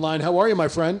us on the line. How are you, my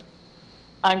friend?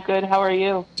 I'm good. How are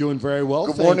you? Doing very well,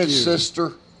 Good thank morning, you.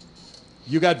 sister.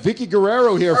 You got Vickie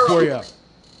Guerrero here for you.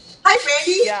 Hi,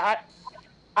 Brandy. Yeah,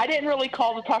 I didn't really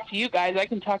call to talk to you guys. I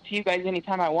can talk to you guys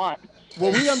anytime I want.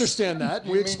 Well, we understand that.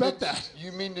 We expect that.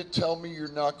 You mean to tell me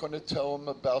you're not going to tell him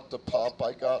about the pop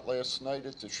I got last night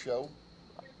at the show?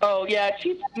 Oh, yeah,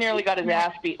 Chief nearly got his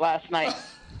ass beat last night.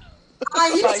 By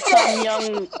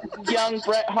some young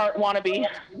Bret Hart wannabe.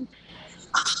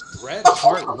 Bret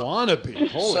Hart wannabe.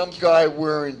 Holy Some guy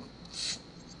wearing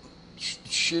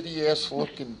shitty-ass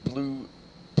looking blue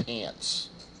pants.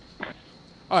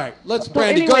 All right, let's, So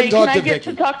Brandy, anyway, go ahead and talk can to I get Vickie.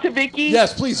 to talk to Vickie?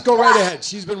 Yes, please, go right ahead.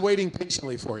 She's been waiting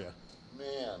patiently for you.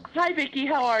 Man. Hi, Vickie.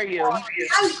 How are you?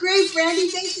 I'm great, Brandy.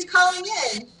 Thanks for calling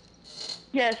in.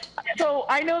 Yes. So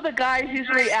I know the guys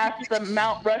usually ask the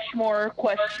Mount Rushmore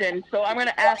question, so I'm going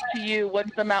to ask to you,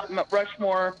 what's the Mount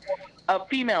Rushmore of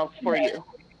females for you?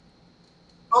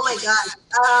 Oh, my God.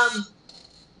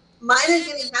 Mine are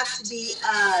going to have to be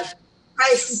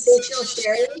probably Sensational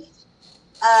Sherry.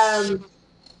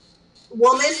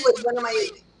 Woman was one of my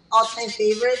all-time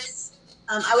favorites.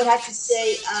 I would have to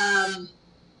say,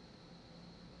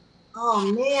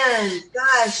 oh, man,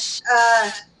 gosh.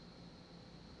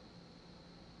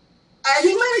 I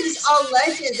think mine are just all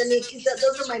legends. I mean, because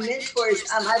those are my mentors.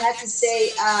 I'd have to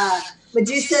say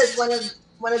Medusa is one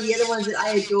of the other ones that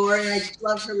I adore, and I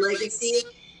love her legacy.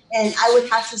 And I would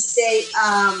have to say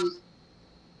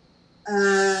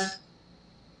Man,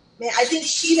 I think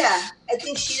Sheeta. I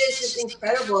think Sheeta is just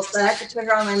incredible. So I have to put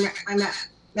her on my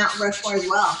Mount Rushmore as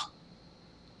well.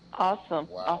 Awesome.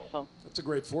 Wow. Awesome. That's a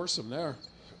great foursome there.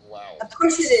 Wow. Of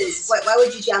course it is. Why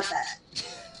would you doubt that?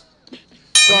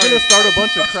 I'm going to start a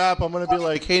bunch of crap. I'm going to be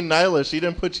like, hey, Nyla, she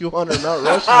didn't put you on her Mount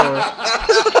Rushmore.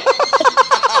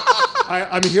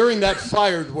 I'm hearing that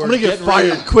fired word. I'm going to get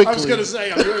fired quickly. I was going to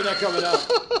say, I'm hearing that coming out.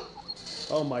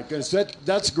 Oh, my goodness.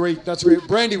 That's great. That's great.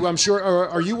 Brandy, I'm sure,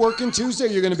 are you working Tuesday or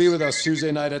are you going to be with us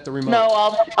Tuesday night at the remote? No,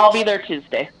 I'll be there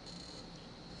Tuesday.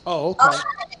 Oh, okay.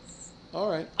 All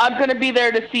right. I'm going to be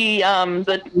there to see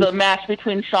the match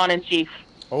between Sean and Chief.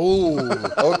 Oh,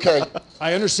 okay.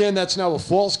 I understand that's now a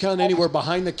false count anywhere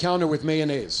behind the counter with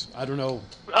mayonnaise. I don't know.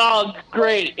 Oh,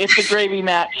 great. It's a gravy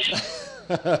match.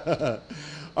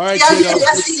 All right, yeah, kiddo. the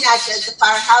wrestling match at the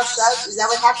Firehouse Subs. Is that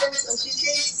what happens on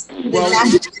Tuesdays? Well,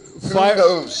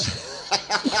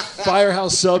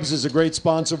 Firehouse Subs is a great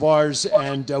sponsor of ours,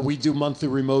 and we do monthly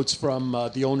remotes from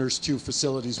the owner's 2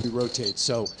 facilities we rotate.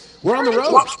 So we're on the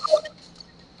road.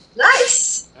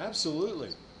 Nice.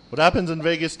 Absolutely. What happens in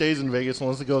Vegas stays in Vegas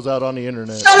unless it goes out on the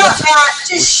internet. Shut up, Matt.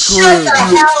 Just shut the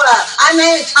hell up. I'm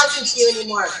not even talking to you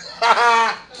anymore.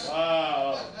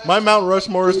 My Mount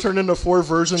Rushmore has turned into 4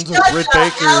 versions of Britt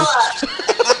Baker.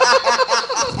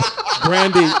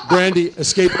 Brandy,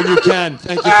 escape when you can.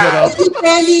 Thank you, kiddo.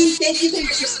 Brandy, thank you for your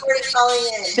support and calling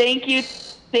in.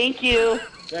 Thank you.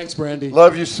 Thanks, Brandy.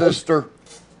 Love you, sister.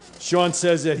 Sean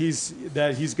says that he's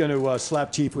going to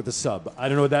slap Chief with a sub. I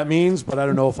don't know what that means, but I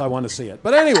don't know if I want to see it.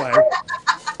 But anyway.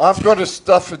 I'm going to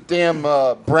stuff a damn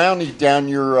brownie down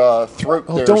your throat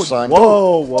son.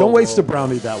 Whoa, don't waste a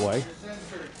brownie that way.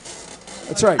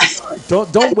 That's right.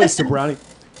 Don't waste a brownie.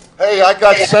 Hey, I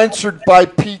got censored by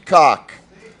Peacock.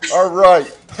 All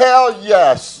right. Hell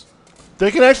yes. They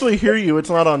can actually hear you.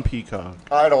 It's not on Peacock.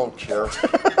 I don't care.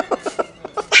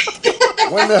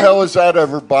 When the hell has that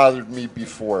ever bothered me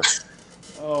before?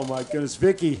 Oh, my goodness.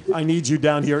 Vickie, I need you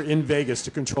down here in Vegas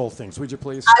to control things. Would you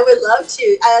please? I would love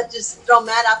to. I'll just throw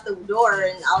Matt out the door,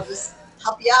 and I'll just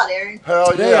help you out, Aaron.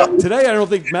 Hell Today, I don't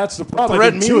think Matt's the problem.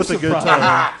 Threaten me with a good time.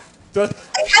 I kind of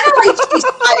like Chiefs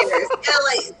Fighters.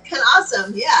 Kind of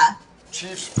awesome, yeah.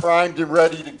 Chiefs primed and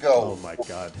ready to go. Oh, my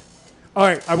God. All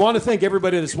right. I want to thank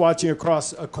everybody that's watching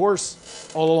across, of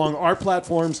course, all along our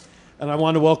platforms. And I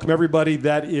want to welcome everybody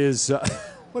that is,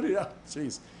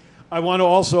 jeez. I want to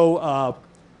also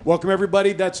welcome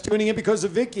everybody that's tuning in because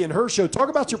of Vickie and her show. Talk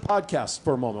about your podcast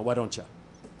for a moment, why don't you?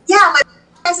 Yeah, my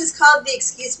podcast is called the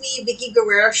Excuse Me Vickie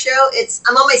Guerrero Show.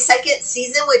 I'm on my 2nd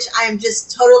season, which I am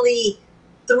just totally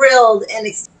thrilled and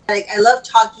ecstatic. I love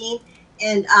talking,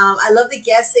 and I love the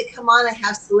guests that come on. I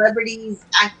have celebrities,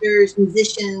 actors,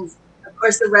 musicians, of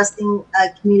course, the wrestling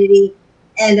community.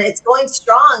 And it's going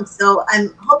strong, so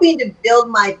I'm hoping to build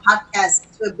my podcast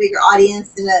to a bigger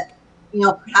audience in a,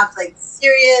 perhaps like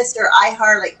Sirius or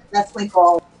iHeart. Like that's my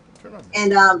goal.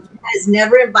 And has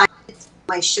never invited to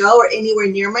my show or anywhere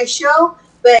near my show,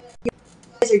 but you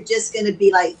guys are just going to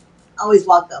be like always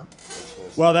welcome.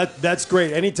 Well, that's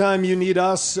great. Anytime you need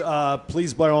us,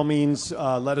 please by all means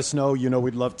let us know.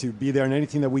 We'd love to be there, and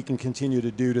anything that we can continue to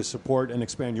do to support and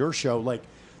expand your show, like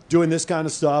doing this kind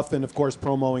of stuff, and of course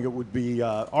promoting it would be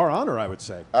our honor, I would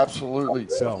say. Absolutely.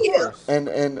 So,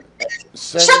 and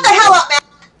shut the hell up, man.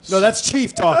 No, that's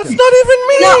Chief talking. That's not even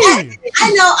me. No, I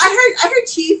know. I heard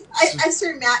Chief. I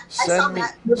saw Matt. I saw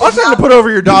Matt. I was trying to put over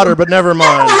your daughter, but never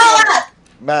mind.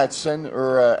 Matt,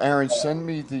 Aaron, send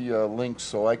me the link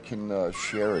so I can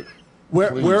share it.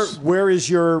 Where is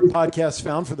your podcast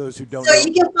found for those who don't know? So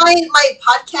you can find my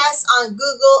podcast on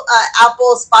Google,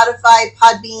 Apple, Spotify,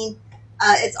 Podbean.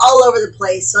 It's all over the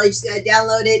place. So you just got to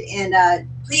download it, and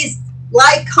please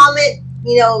like, comment,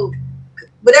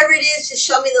 whatever it is, just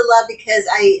show me the love because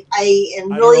I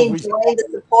am really enjoying the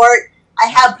support. I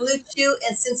have Bluetooth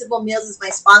and Sensible Meals as my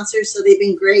sponsors, so they've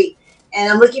been great. And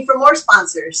I'm looking for more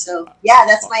sponsors. So yeah,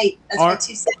 that's my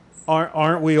 2 cents.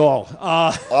 Aren't we all?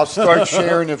 I'll start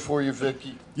sharing it for you,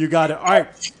 Vickie. You got it. All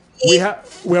right. We have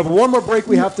one more break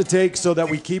we have to take so that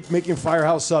we keep making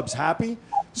Firehouse Subs happy.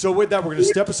 So with that, we're going to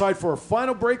step aside for a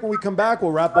final break. When we come back,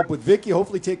 we'll wrap up with Vickie,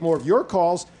 hopefully take more of your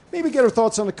calls, maybe get her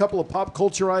thoughts on a couple of pop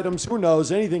culture items. Who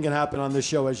knows? Anything can happen on this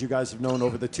show, as you guys have known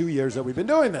over the 2 years that we've been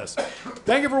doing this.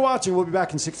 Thank you for watching. We'll be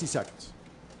back in 60 seconds.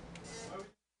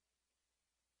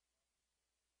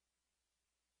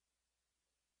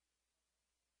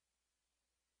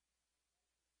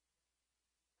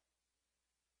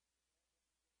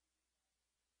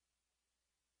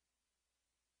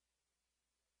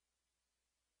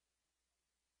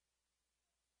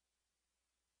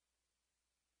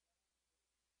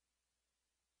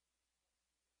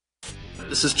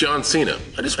 This is John Cena.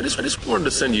 I just wanted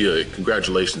to send you a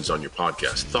congratulations on your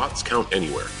podcast. Thoughts count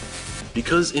anywhere.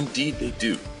 Because indeed they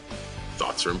do.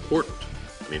 Thoughts are important.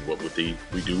 I mean, what would we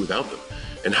do without them?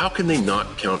 And how can they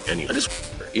not count anywhere?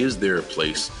 Is there a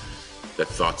place that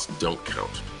thoughts don't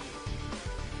count?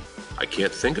 I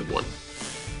can't think of one.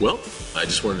 Well, I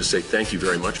just wanted to say thank you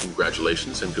very much,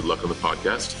 congratulations, and good luck on the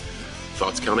podcast.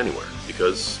 Thoughts count anywhere,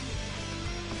 because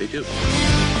they do.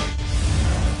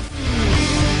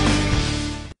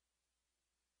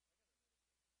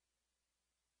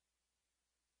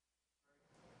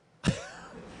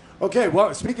 Okay,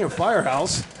 well, speaking of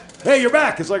Firehouse, hey, you're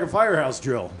back. It's like a Firehouse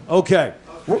drill. Okay.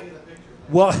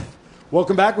 Well,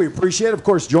 welcome back. We appreciate it. Of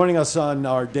course, joining us on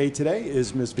our day today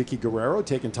is Miss Vickie Guerrero,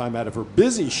 taking time out of her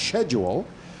busy schedule.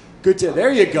 Good to,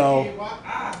 there you go.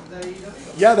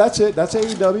 Yeah, that's it. That's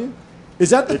AEW.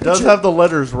 Is that the It does have the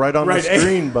letters right on the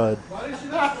screen, bud. Why did you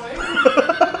not play?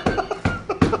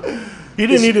 He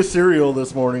didn't eat a cereal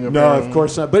this morning, apparently. No, of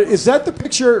course not. But is that the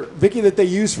picture, Vickie, that they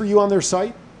use for you on their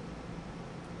site?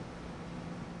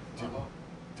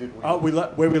 Oh, we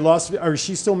lost. Or is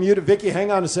she still muted? Vickie,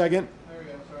 hang on a second.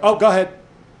 Oh, go ahead.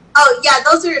 Oh, yeah,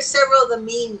 those are several of the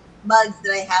mean mugs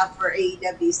that I have for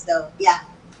AEW, so, yeah.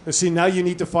 See, now you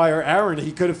need to fire Aaron.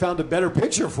 He could have found a better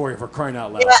picture for you, for crying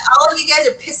out loud. Yeah, all of you guys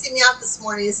are pissing me off this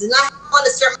morning. This is not how I want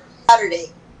to start my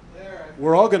Saturday.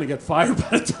 We're all going to get fired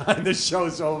by the time this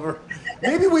show's over.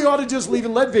 Maybe we ought to just leave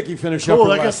and let Vickie finish up. Cool,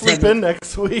 I can sleep in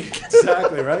next week.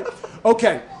 Exactly, right?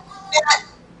 Okay.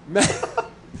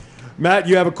 Matt,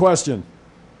 you have a question.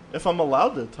 If I'm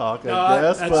allowed to talk, I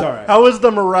guess. That's but all right. How is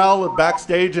the morale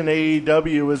backstage in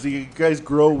AEW as you guys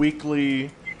grow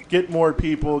weekly, get more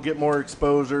people, get more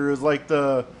exposure? Is like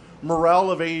the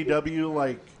morale of AEW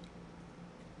like,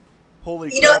 holy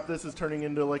crap, this is turning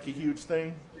into like a huge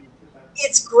thing?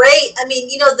 It's great. I mean,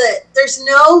 there's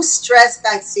no stress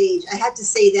backstage. I have to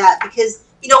say that because,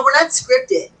 we're not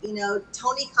scripted.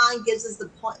 Tony Khan gives us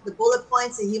the bullet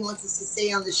points that he wants us to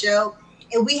say on the show.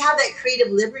 And we have that creative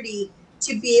liberty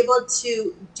to be able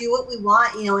to do what we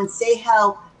want, and say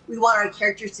how we want our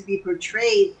characters to be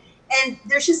portrayed. And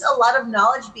there's just a lot of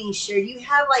knowledge being shared. You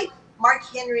have like Mark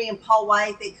Henry and Paul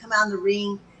White, they come out in the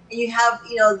ring, and you have,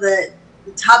 the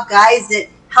top guys that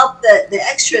help the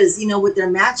extras, with their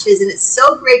matches. And it's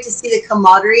so great to see the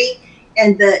camaraderie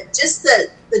and the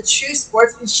true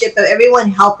sportsmanship of everyone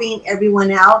helping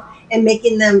everyone out and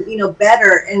making them,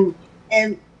 better. And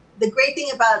the great thing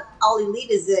about All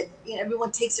Elite is that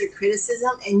everyone takes their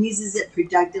criticism and uses it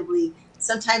productively.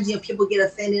 Sometimes people get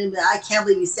offended and be like, I can't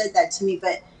believe you said that to me,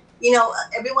 but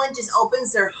everyone just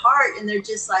opens their heart and they're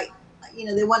just like,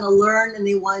 they want to learn and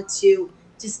they want to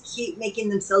just keep making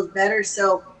themselves better.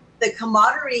 So the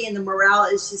camaraderie and the morale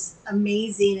is just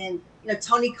amazing. And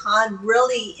Tony Khan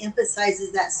really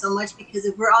emphasizes that so much because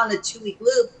if we're on a 2-week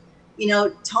loop,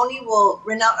 Tony will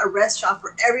rent out a restaurant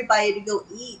for everybody to go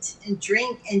eat and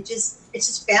drink and it's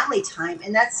just family time.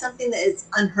 And that's something that is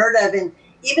unheard of. And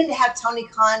even to have Tony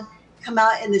Khan come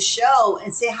out in the show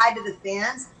and say hi to the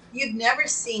fans, you've never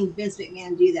seen Vince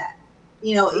McMahon do that,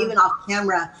 even off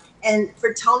camera. And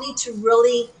for Tony to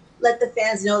really let the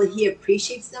fans know that he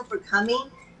appreciates them for coming,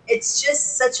 it's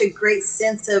just such a great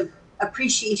sense of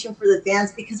appreciation for the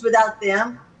fans because without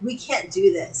them, we can't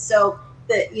do this. So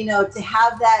to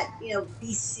have that,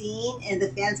 be seen and the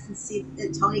fans can see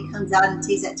that Tony comes out and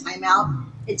takes that time out,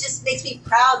 it just makes me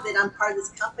proud that I'm part of this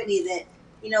company that,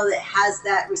 that has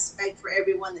that respect for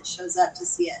everyone that shows up to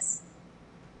see us.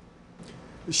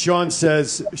 Sean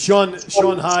says, Sean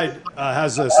Hyde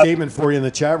has a statement for you in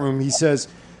the chat room. He says,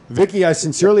 Vickie, I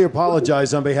sincerely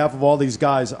apologize on behalf of all these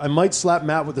guys. I might slap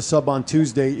Matt with a sub on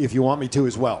Tuesday if you want me to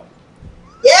as well.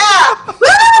 Yeah! Woo!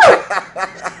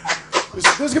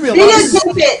 There's gonna be a lot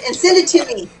of it and send it to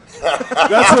me.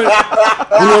 That's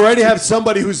what we already have.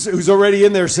 Somebody who's already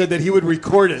in there said that he would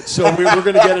record it, so we're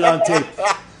going to get it on tape.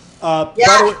 By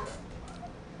the way,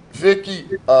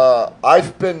 Vickie,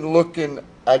 I've been looking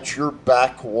at your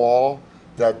back wall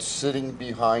that's sitting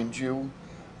behind you,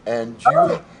 and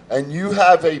you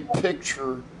have a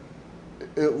picture.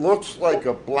 It looks like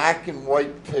a black and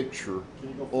white picture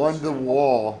on the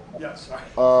wall. Yes.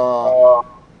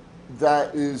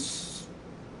 That is,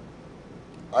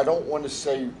 I don't want to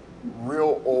say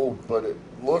real old, but it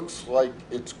looks like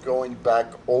it's going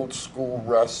back old school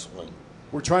wrestling.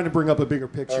 We're trying to bring up a bigger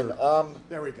picture. And,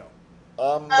 there we go.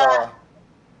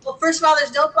 Well, first of all,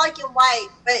 there's no black and white,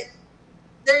 but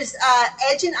there's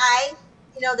Edge and I.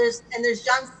 There's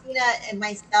John Cena and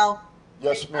myself.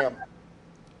 Yes, ma'am.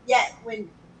 Yeah, when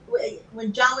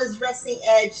John was wrestling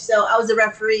Edge, so I was a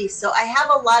referee. So I have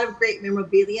a lot of great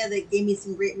memorabilia that gave me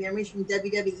some great memories from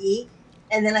WWE.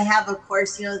 And then I have, of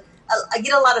course, a I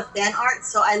get a lot of fan art,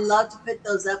 so I love to put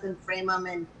those up and frame them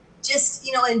and just,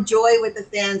 enjoy with the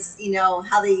fans,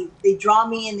 how they draw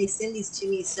me and they send these to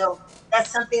me. So that's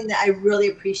something that I really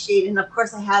appreciate. And of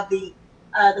course I have the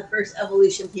first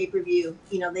Evolution pay-per-view,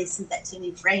 they sent that to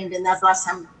me framed, and that's the last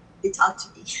time they talked to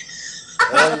me.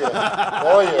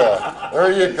 Oh yeah.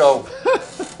 There you go.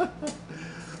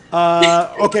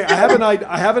 Okay,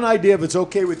 I have an idea if it's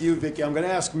okay with you, Vickie. I'm going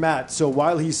to ask Matt. So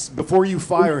before you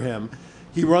fire him,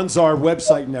 he runs our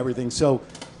website and everything. So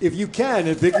if you can,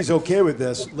 if Vickie's okay with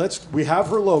this, we have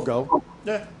her logo,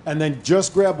 and then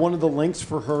just grab one of the links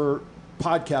for her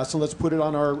podcast and let's put it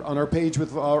on our page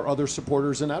with our other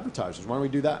supporters and advertisers. Why don't we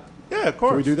do that? Yeah, of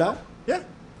course. Can we do that? Yeah.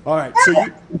 All right. So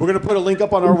we're going to put a link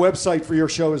up on our website for your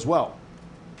show as well.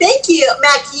 Thank you.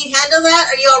 Matt, can you handle that?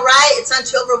 Are you all right? It's not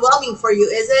too overwhelming for you,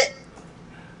 is it?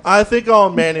 I think I'll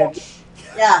manage.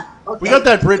 Yeah. Okay. We got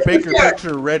that Britt Baker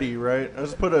picture ready, right? I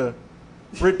just put a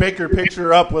Britt Baker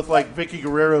picture up with like Vickie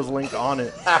Guerrero's link on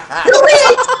it.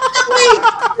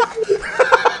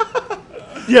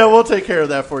 Yeah, we'll take care of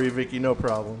that for you, Vickie. No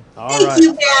problem. All right. Thank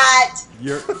you, Matt.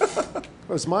 That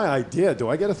was my idea. Do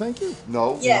I get a thank you?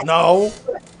 No. Yes. No.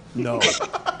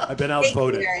 I've been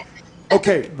outvoted.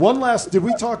 Okay, one last. Did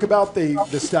we talk about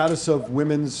the status of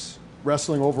women's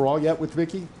wrestling overall yet with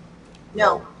Vickie?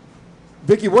 No.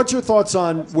 Vickie, what's your thoughts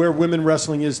on where women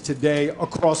wrestling is today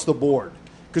across the board?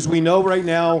 Because we know right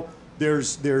now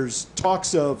there's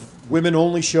talks of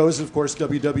women-only shows. Of course,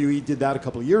 WWE did that a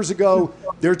couple of years ago.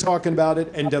 They're talking about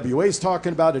it. NWA's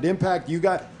talking about it. Impact.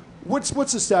 What's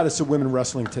the status of women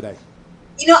wrestling today?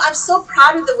 I'm so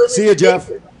proud of the women. See you, Jeff.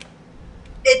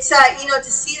 It's to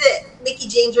see that Mickie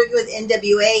James working with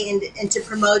NWA and to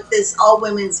promote this all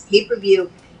women's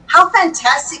pay-per-view. How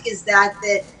fantastic is that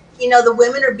the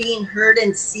women are being heard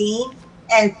and seen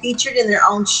and featured in their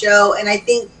own show. And I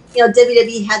think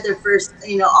WWE had their first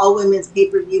all women's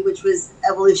pay-per-view, which was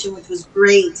Evolution, which was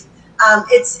great.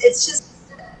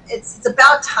 It's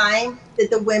about time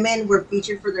that the women were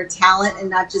featured for their talent and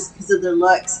not just because of their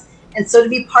looks. And so to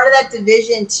be part of that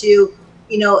division, to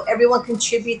everyone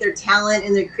contribute their talent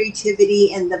and their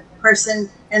creativity and their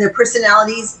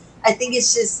personalities, I think it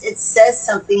says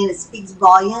something and it speaks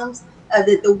volumes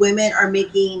that the women are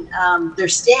making their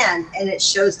stand, and it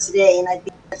shows today. And I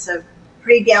think that's a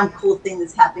pretty damn cool thing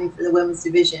that's happening for the women's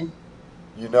division.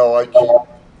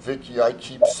 Vickie, I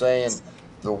keep saying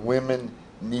the women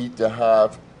need to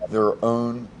have their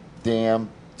own damn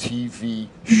TV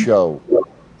show.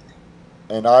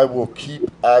 And I will keep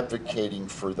advocating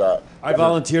for that. I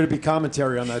volunteer to be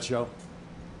commentary on that show.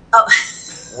 Oh.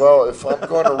 Well, if I'm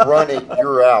going to run it,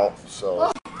 you're out.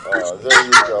 So there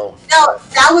you go. No,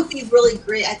 that would be really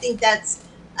great. I think that'd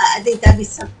be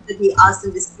something that'd be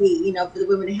awesome to see. For the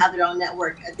women to have their own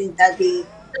network. I think there's a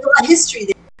lot of history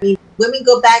there. I mean, women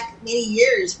go back many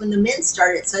years when the men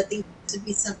started. So I think it would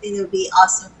be something that would be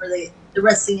awesome for the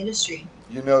wrestling industry.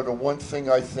 The one thing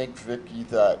I think, Vickie,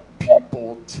 that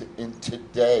people in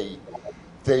today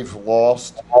they've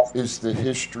lost is the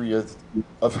history of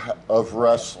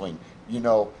wrestling.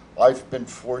 I've been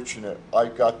fortunate. I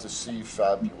got to see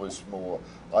Fabulous Moolah.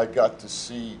 I got to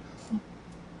see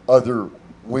other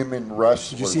women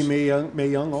wrestlers. Did you see Mae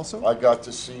Young also? I got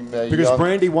to see Mae Young. Because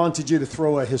Brandy wanted you to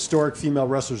throw a historic female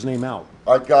wrestler's name out.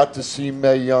 I got to see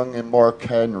Mae Young and Mark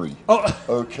Henry. Oh.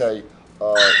 Okay.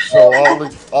 So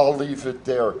I'll leave it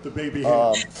there. The baby.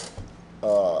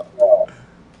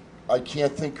 I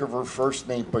can't think of her first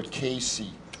name, but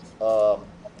Casey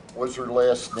was her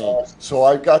last name. So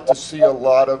I got to see a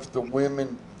lot of the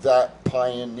women that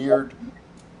pioneered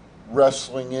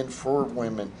wrestling in for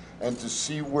women, and to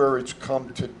see where it's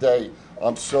come today.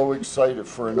 I'm so excited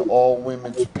for an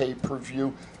all-women's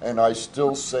pay-per-view, and I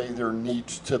still say there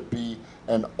needs to be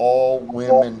an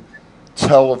all-women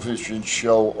television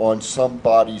show on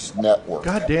somebody's network.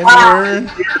 God damn it, Aaron.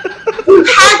 You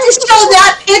had to show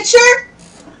that picture?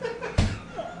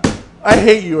 I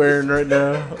hate you, Aaron, right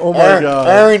now. Oh my God.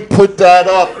 Aaron put that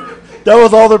up. That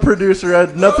was all the producer.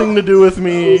 Had nothing to do with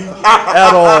me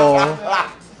at all.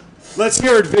 Let's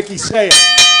hear it, Vickie. Say it.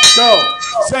 Go.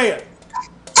 Say it.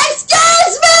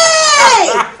 Excuse me!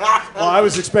 Well, I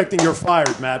was expecting you're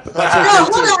fired, Matt, but that's No,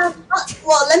 okay, hold on.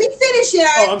 Well, let me finish here.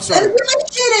 Oh, I'm sorry. Let me put my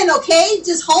shit in, okay?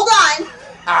 Just hold on.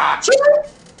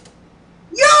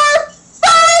 You're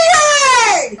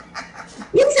fired!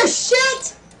 Piece of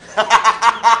shit!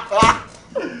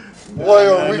 Boy,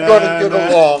 are we going to get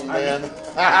along, man.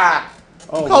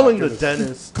 Oh, calling the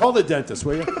dentist. Call the dentist,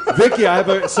 will you? Vickie, I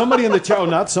have somebody in the chat. Oh,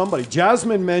 not somebody.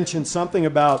 Jasmine mentioned something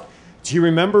about she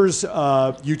remembers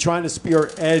you trying to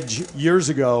spear Edge years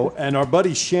ago, and our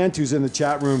buddy Shant, who's in the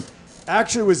chat room,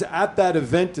 actually was at that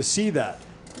event to see that.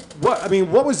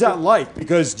 What was that like?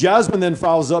 Because Jasmine then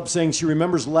follows up saying she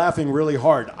remembers laughing really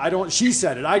hard. She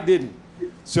said it, I didn't.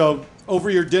 So over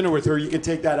your dinner with her, you can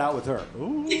take that out with her.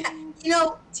 Yeah,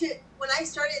 when I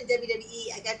started in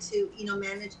WWE, I got to,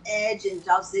 manage Edge and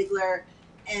Dolph Ziggler.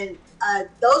 And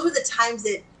those were the times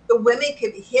that the women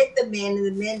could hit the men and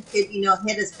the men could,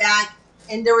 hit us back.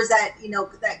 And there was that,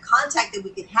 that contact that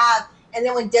we could have. And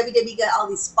then when WWE got all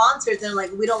these sponsors, they're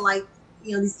like, we don't like,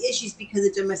 these issues because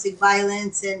of domestic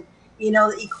violence and,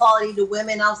 the equality to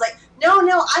women. I was like, no,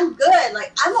 I'm good.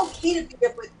 Like, I'm okay to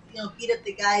beat up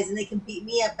the guys and they can beat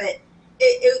me up. But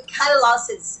it kind of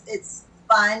lost its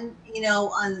fun,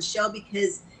 on the show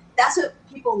because that's what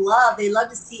people love. They love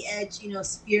to see Edge,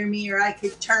 spear me, or I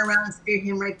could turn around and spear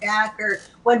him right back. Or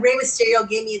when Rey Mysterio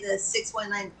gave me the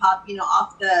 619 pop,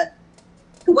 off the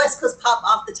West Coast pop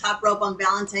off the top rope on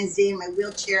Valentine's Day in my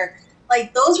wheelchair.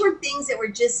 Like, those were things that were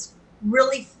just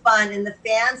really fun, and the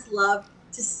fans loved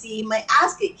to see my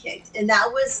ass get kicked. And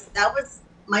that was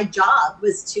my job,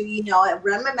 was to, I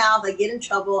run my mouth, I get in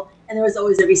trouble, and there was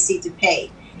always a receipt to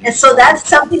pay. And so that's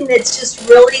something that's just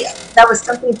really, that was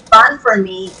something fun for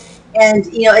me. And,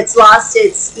 it's lost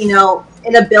its,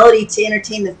 inability to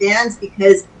entertain the fans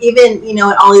because even,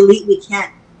 at All Elite, we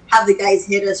can't have the guys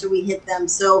hit us or we hit them.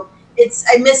 So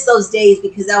I miss those days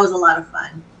because that was a lot of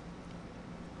fun.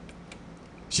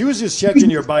 She was just checking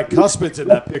your bicuspids in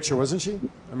that picture, wasn't she?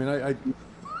 I mean, I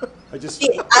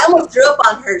almost threw up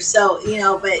on her, so,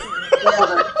 but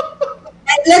whatever.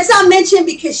 And let's not mention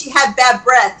because she had bad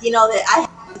breath, that I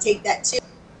have to take that too.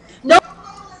 No.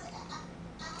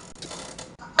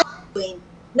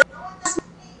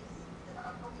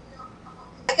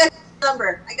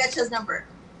 I got Joe's number.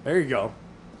 There you go.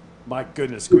 My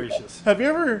goodness gracious. Have you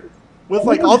ever, with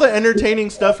like all the entertaining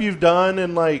stuff you've done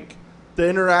and like the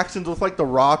interactions with like The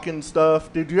Rock and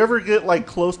stuff, did you ever get like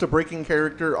close to breaking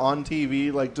character on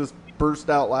TV, like just burst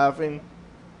out laughing?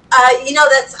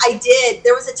 I did.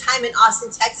 There was a time in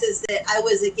Austin, Texas that I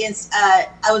was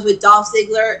I was with Dolph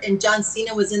Ziggler and John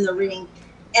Cena was in the ring,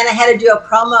 and I had to do a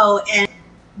promo, and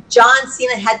John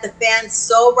Cena had the fans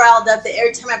so riled up that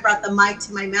every time I brought the mic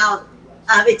to my mouth,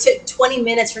 it took 20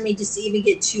 minutes for me just to even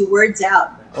get 2 words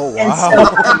out. Oh, wow. And so,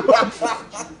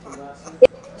 it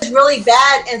was really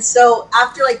bad. And so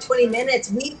after like 20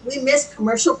 minutes, we missed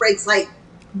commercial breaks. Like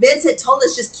Vince had told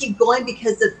us just keep going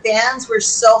because the fans were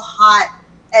so hot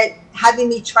at having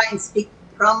me try and speak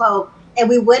promo. And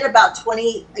we went about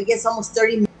 20, I guess almost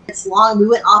 30 minutes long. We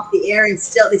went off the air and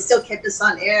they still kept us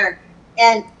on air.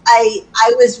 And I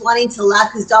was wanting to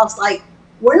laugh because Dolph's like,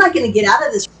 we're not going to get out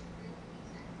of this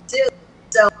too.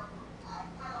 So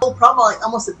whole promo, like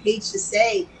almost a page to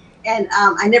say. And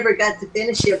I never got to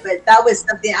finish it, but that was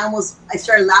something I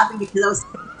started laughing because I was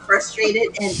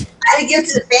frustrated. And I had to give it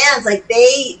to the fans. Like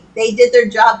they did their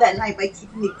job that night by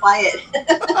keeping me quiet.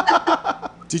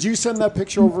 Did you send that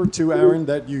picture over to Aaron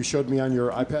that you showed me on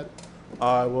your iPad?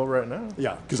 I will right now.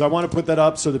 Yeah, because I want to put that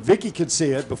up so that Vickie can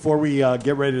see it before we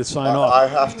get ready to sign off.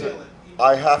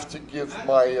 I have to give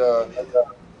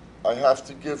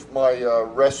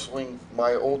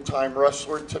my old-time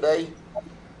wrestler today,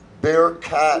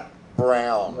 Bearcat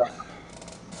Brown.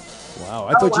 Wow,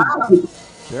 I thought you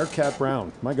Bearcat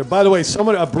Brown. My God. By the way,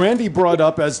 Brandy brought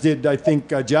up, as did I think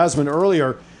Jasmine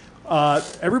earlier.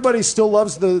 Everybody still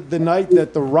loves the night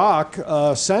that The Rock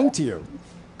sang to you.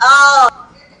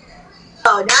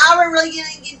 Oh, now we're really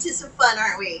getting into some fun,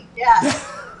 aren't we? Yeah.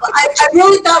 Well, I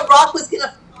really thought Rock was going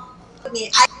to f me.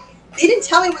 They didn't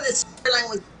tell me where the storyline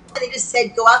was. They just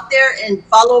said, go out there and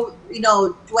follow,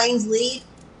 Dwayne's lead.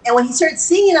 And when he started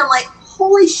singing, I'm like,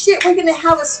 holy shit, we're going to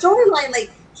have a storyline. Like,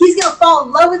 he's going to fall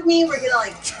in love with me. We're going to,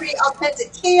 like, create all kinds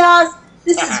of chaos.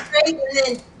 This is great. And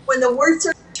then when the words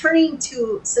are turning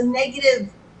to some negative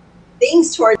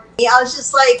things towards me, I was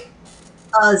just like,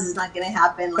 oh, this is not going to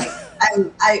happen. Like,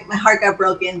 my heart got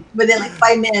broken. Within like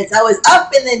 5 minutes, I was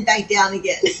up and then back down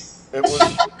again.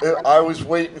 I was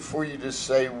waiting for you to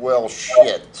say, well,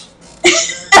 shit.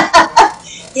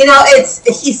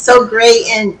 He's so great,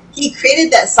 and he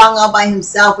created that song all by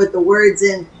himself with the words,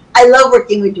 and I love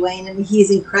working with Dwayne. I mean,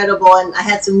 he's incredible, and I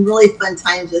had some really fun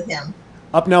times with him.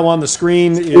 Up now on the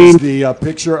screen is the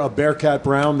picture of Bearcat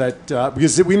Brown that,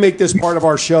 because we make this part of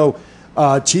our show,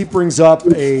 Chief brings up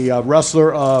a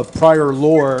wrestler of prior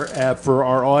lore for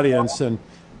our audience, and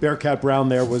Bearcat Brown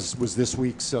there was this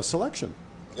week's selection.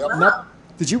 Yep. Wow.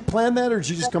 Did you plan that, or did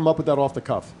you just come up with that off the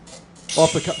cuff?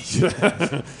 Off the cuff.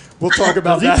 We'll talk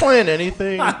about that. Does he plan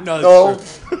anything? No.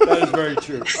 That is very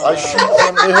true. I shoot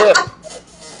from the hip.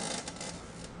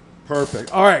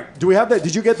 Perfect. All right. Do we have that?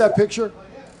 Did you get that picture?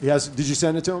 Did you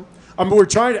send it to him? We're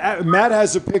trying to. Matt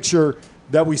has a picture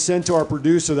that we sent to our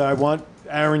producer that I want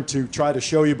Aaron to try to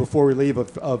show you before we leave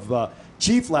of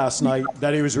Chief last night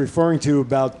that he was referring to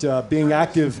about being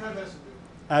active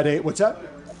at a, what's that?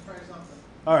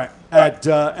 All right, at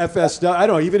FS. I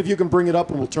don't know, even if you can bring it up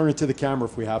and we'll turn it to the camera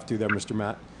if we have to there, Mr.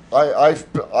 Matt.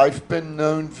 I've been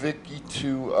known, Vickie,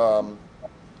 to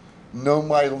know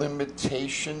my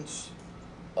limitations.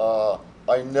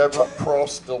 I never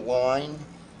crossed the line,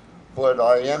 but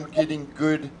I am getting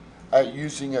good at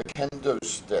using a kendo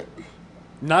stick.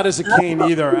 Not as a cane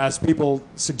either, as people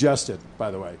suggested, by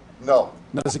the way. No.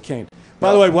 Not as a cane.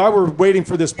 By the way, while we're waiting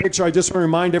for this picture, I just want to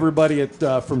remind everybody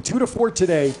from 2 to 4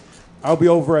 today, I'll be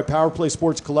over at Power Play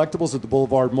Sports Collectibles at the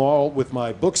Boulevard Mall with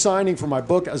my book signing for my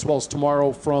book, as well as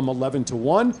tomorrow from 11 to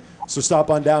 1. So stop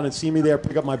on down and see me there,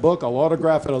 pick up my book. I'll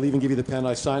autograph it. I'll even give you the pen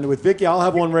I signed it with. Vickie, I'll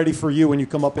have one ready for you when you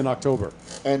come up in October.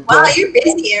 And wow, you're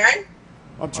busy, Aaron.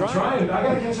 I'm trying. I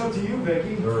got to catch up to you,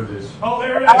 Vickie. There it is. Oh,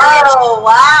 there it is. Oh,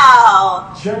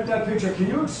 wow. Check that picture. Can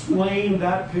you explain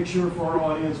that picture for our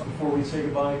audience before we say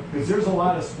goodbye? Because there's a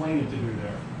lot of explaining to do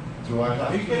there. Do I have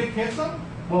Are you getting kiss him?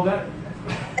 Well, that...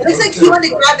 It looks like you wanted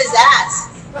to grab his ass.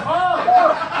 Oh,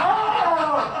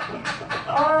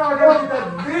 I got to get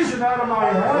that vision out of my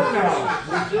head now.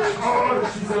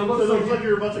 Oh, she said it looks like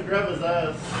you're about to grab his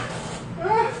ass.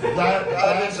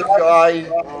 That is a guy,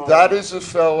 that is a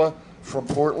fella from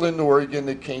Portland, Oregon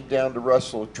that came down to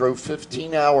wrestle. Drove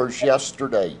 15 hours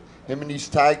yesterday, him and his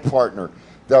tag partner,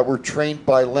 that were trained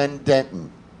by Len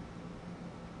Denton.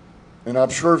 And I'm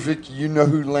sure, Vickie, you know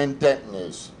who Len Denton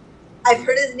is. I've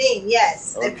heard his name,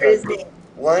 yes. Okay. I've heard his name.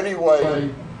 Well, anyway,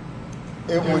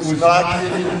 it was not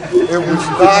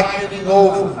getting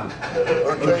over.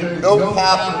 Okay, no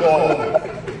pop ball.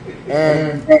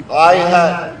 And I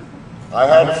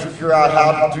had to figure out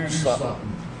how to do something.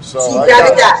 So I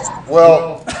got,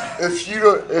 well,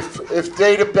 if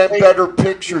they'd have been better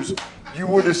pictures, you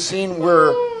would have seen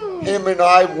where him and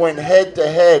I went head to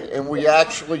head, and we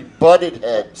actually butted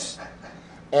heads.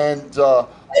 And but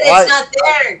it's not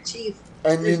there, Chief.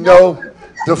 And you know,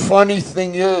 the funny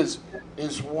thing is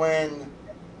when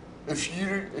if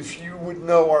you would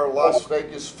know our Las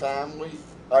Vegas family,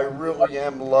 I really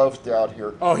am loved out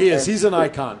here. Oh, he is. He's an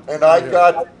icon. And I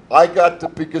got the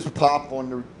biggest pop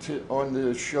on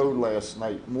the show last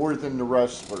night, more than the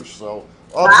wrestlers. So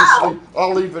obviously,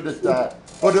 I'll leave it at that.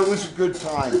 But it was a good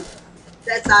time.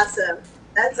 That's awesome.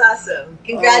 That's awesome.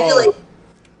 Congratulations.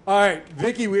 All right,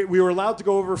 Vickie, we were allowed to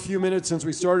go over a few minutes since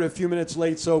we started a few minutes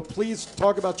late. So please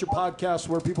talk about your podcast,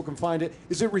 where people can find it.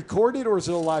 Is it recorded or is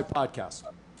it a live podcast?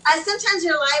 Sometimes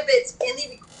they're live, but it's mainly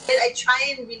recorded. I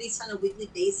try and release on a weekly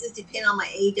basis, depending on my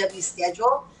AEW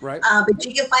schedule. Right. But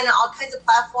you can find it on all kinds of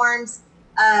platforms.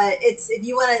 If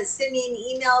you want to send me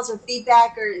any emails or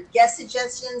feedback or guest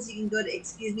suggestions, you can go to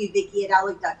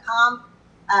excusemevickie@outlook.com.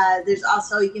 There's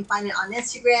also, you can find it on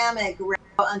Instagram at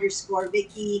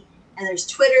Guerrero_Vickie. And there's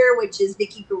Twitter, which is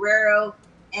Vickie Guerrero.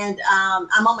 And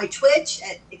I'm on my Twitch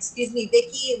at Excuse Me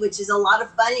Vickie, which is a lot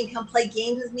of fun. You can come play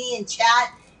games with me and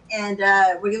chat. And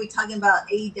we're going to be talking about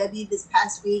AEW this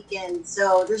past week. And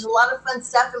so there's a lot of fun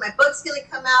stuff. And my book's going to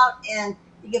come out. And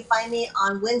you can find me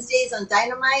on Wednesdays on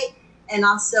Dynamite. And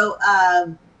also,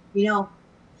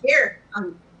 here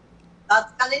on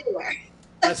Thoughts Count Anywhere.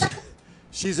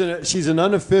 She's an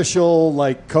unofficial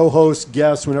co-host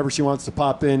guest whenever she wants to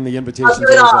pop in. The invitation's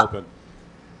always open.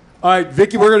 All right,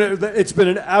 Vickie, it's been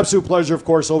an absolute pleasure, of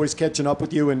course, always catching up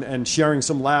with you and sharing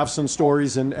some laughs and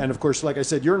stories. And of course, like I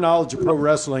said, your knowledge of pro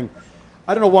wrestling,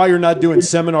 I don't know why you're not doing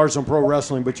seminars on pro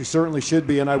wrestling, but you certainly should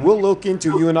be. And I will look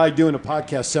into you and I doing a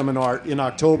podcast seminar in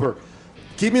October.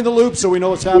 Keep me in the loop so we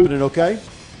know what's happening, okay?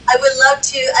 I would love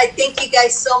to. I thank you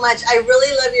guys so much. I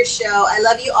really love your show. I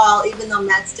love you all, even though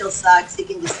Matt still sucks. He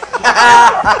can just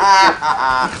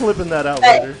clipping that out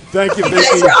later. Thank you, Vickie. You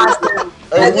guys are awesome.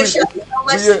 I wish you so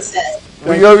much success.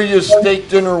 We owe you a steak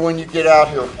dinner when you get out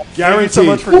here. Thank you so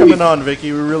much for coming on, Vickie.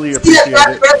 We really appreciate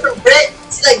it. Breath from Brit.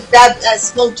 See bad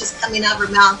smoke just coming out of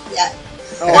her mouth. Yeah.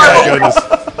 Oh my goodness.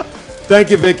 Thank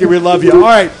you, Vickie. We love you. All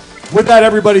right. With that,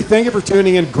 everybody, thank you for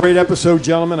tuning in. Great episode,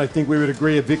 gentlemen. I think we would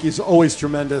agree that Vickie's always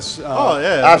tremendous.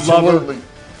 Absolutely.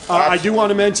 I do want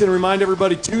to mention and remind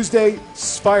everybody, Tuesday,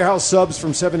 Firehouse Subs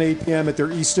from 7 to 8 p.m. at their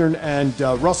Eastern and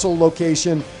Russell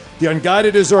location. The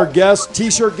Unguided is our guest.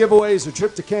 T-shirt giveaways, a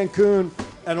trip to Cancun,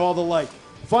 and all the like.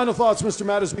 Final thoughts, Mr.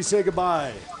 Matt, as we say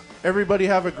goodbye. Everybody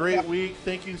have a great week.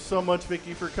 Thank you so much,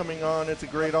 Vickie, for coming on. It's a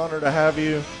great honor to have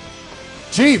you.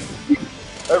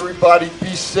 Chief. Everybody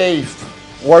be safe.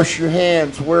 Wash your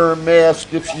hands. Wear a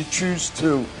mask if you choose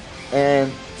to.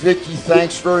 And Vickie,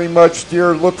 thanks very much,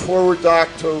 dear. Look forward to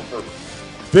October.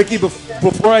 Vickie,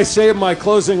 before I say my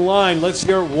closing line, let's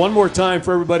hear it one more time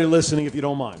for everybody listening, if you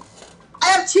don't mind. I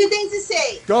have have two things to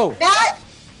say. Go. Matt,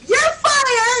 you're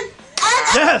fired.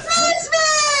 And Yes. excuse me.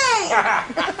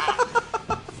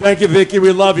 Thank you, Vickie.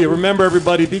 We love you. Remember,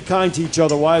 everybody, be kind to each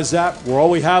other. Why is that? We're all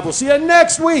we have. We'll see you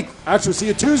next week. Actually, see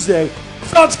you Tuesday.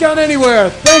 Thoughts Count Anywhere.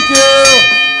 Thank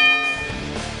you.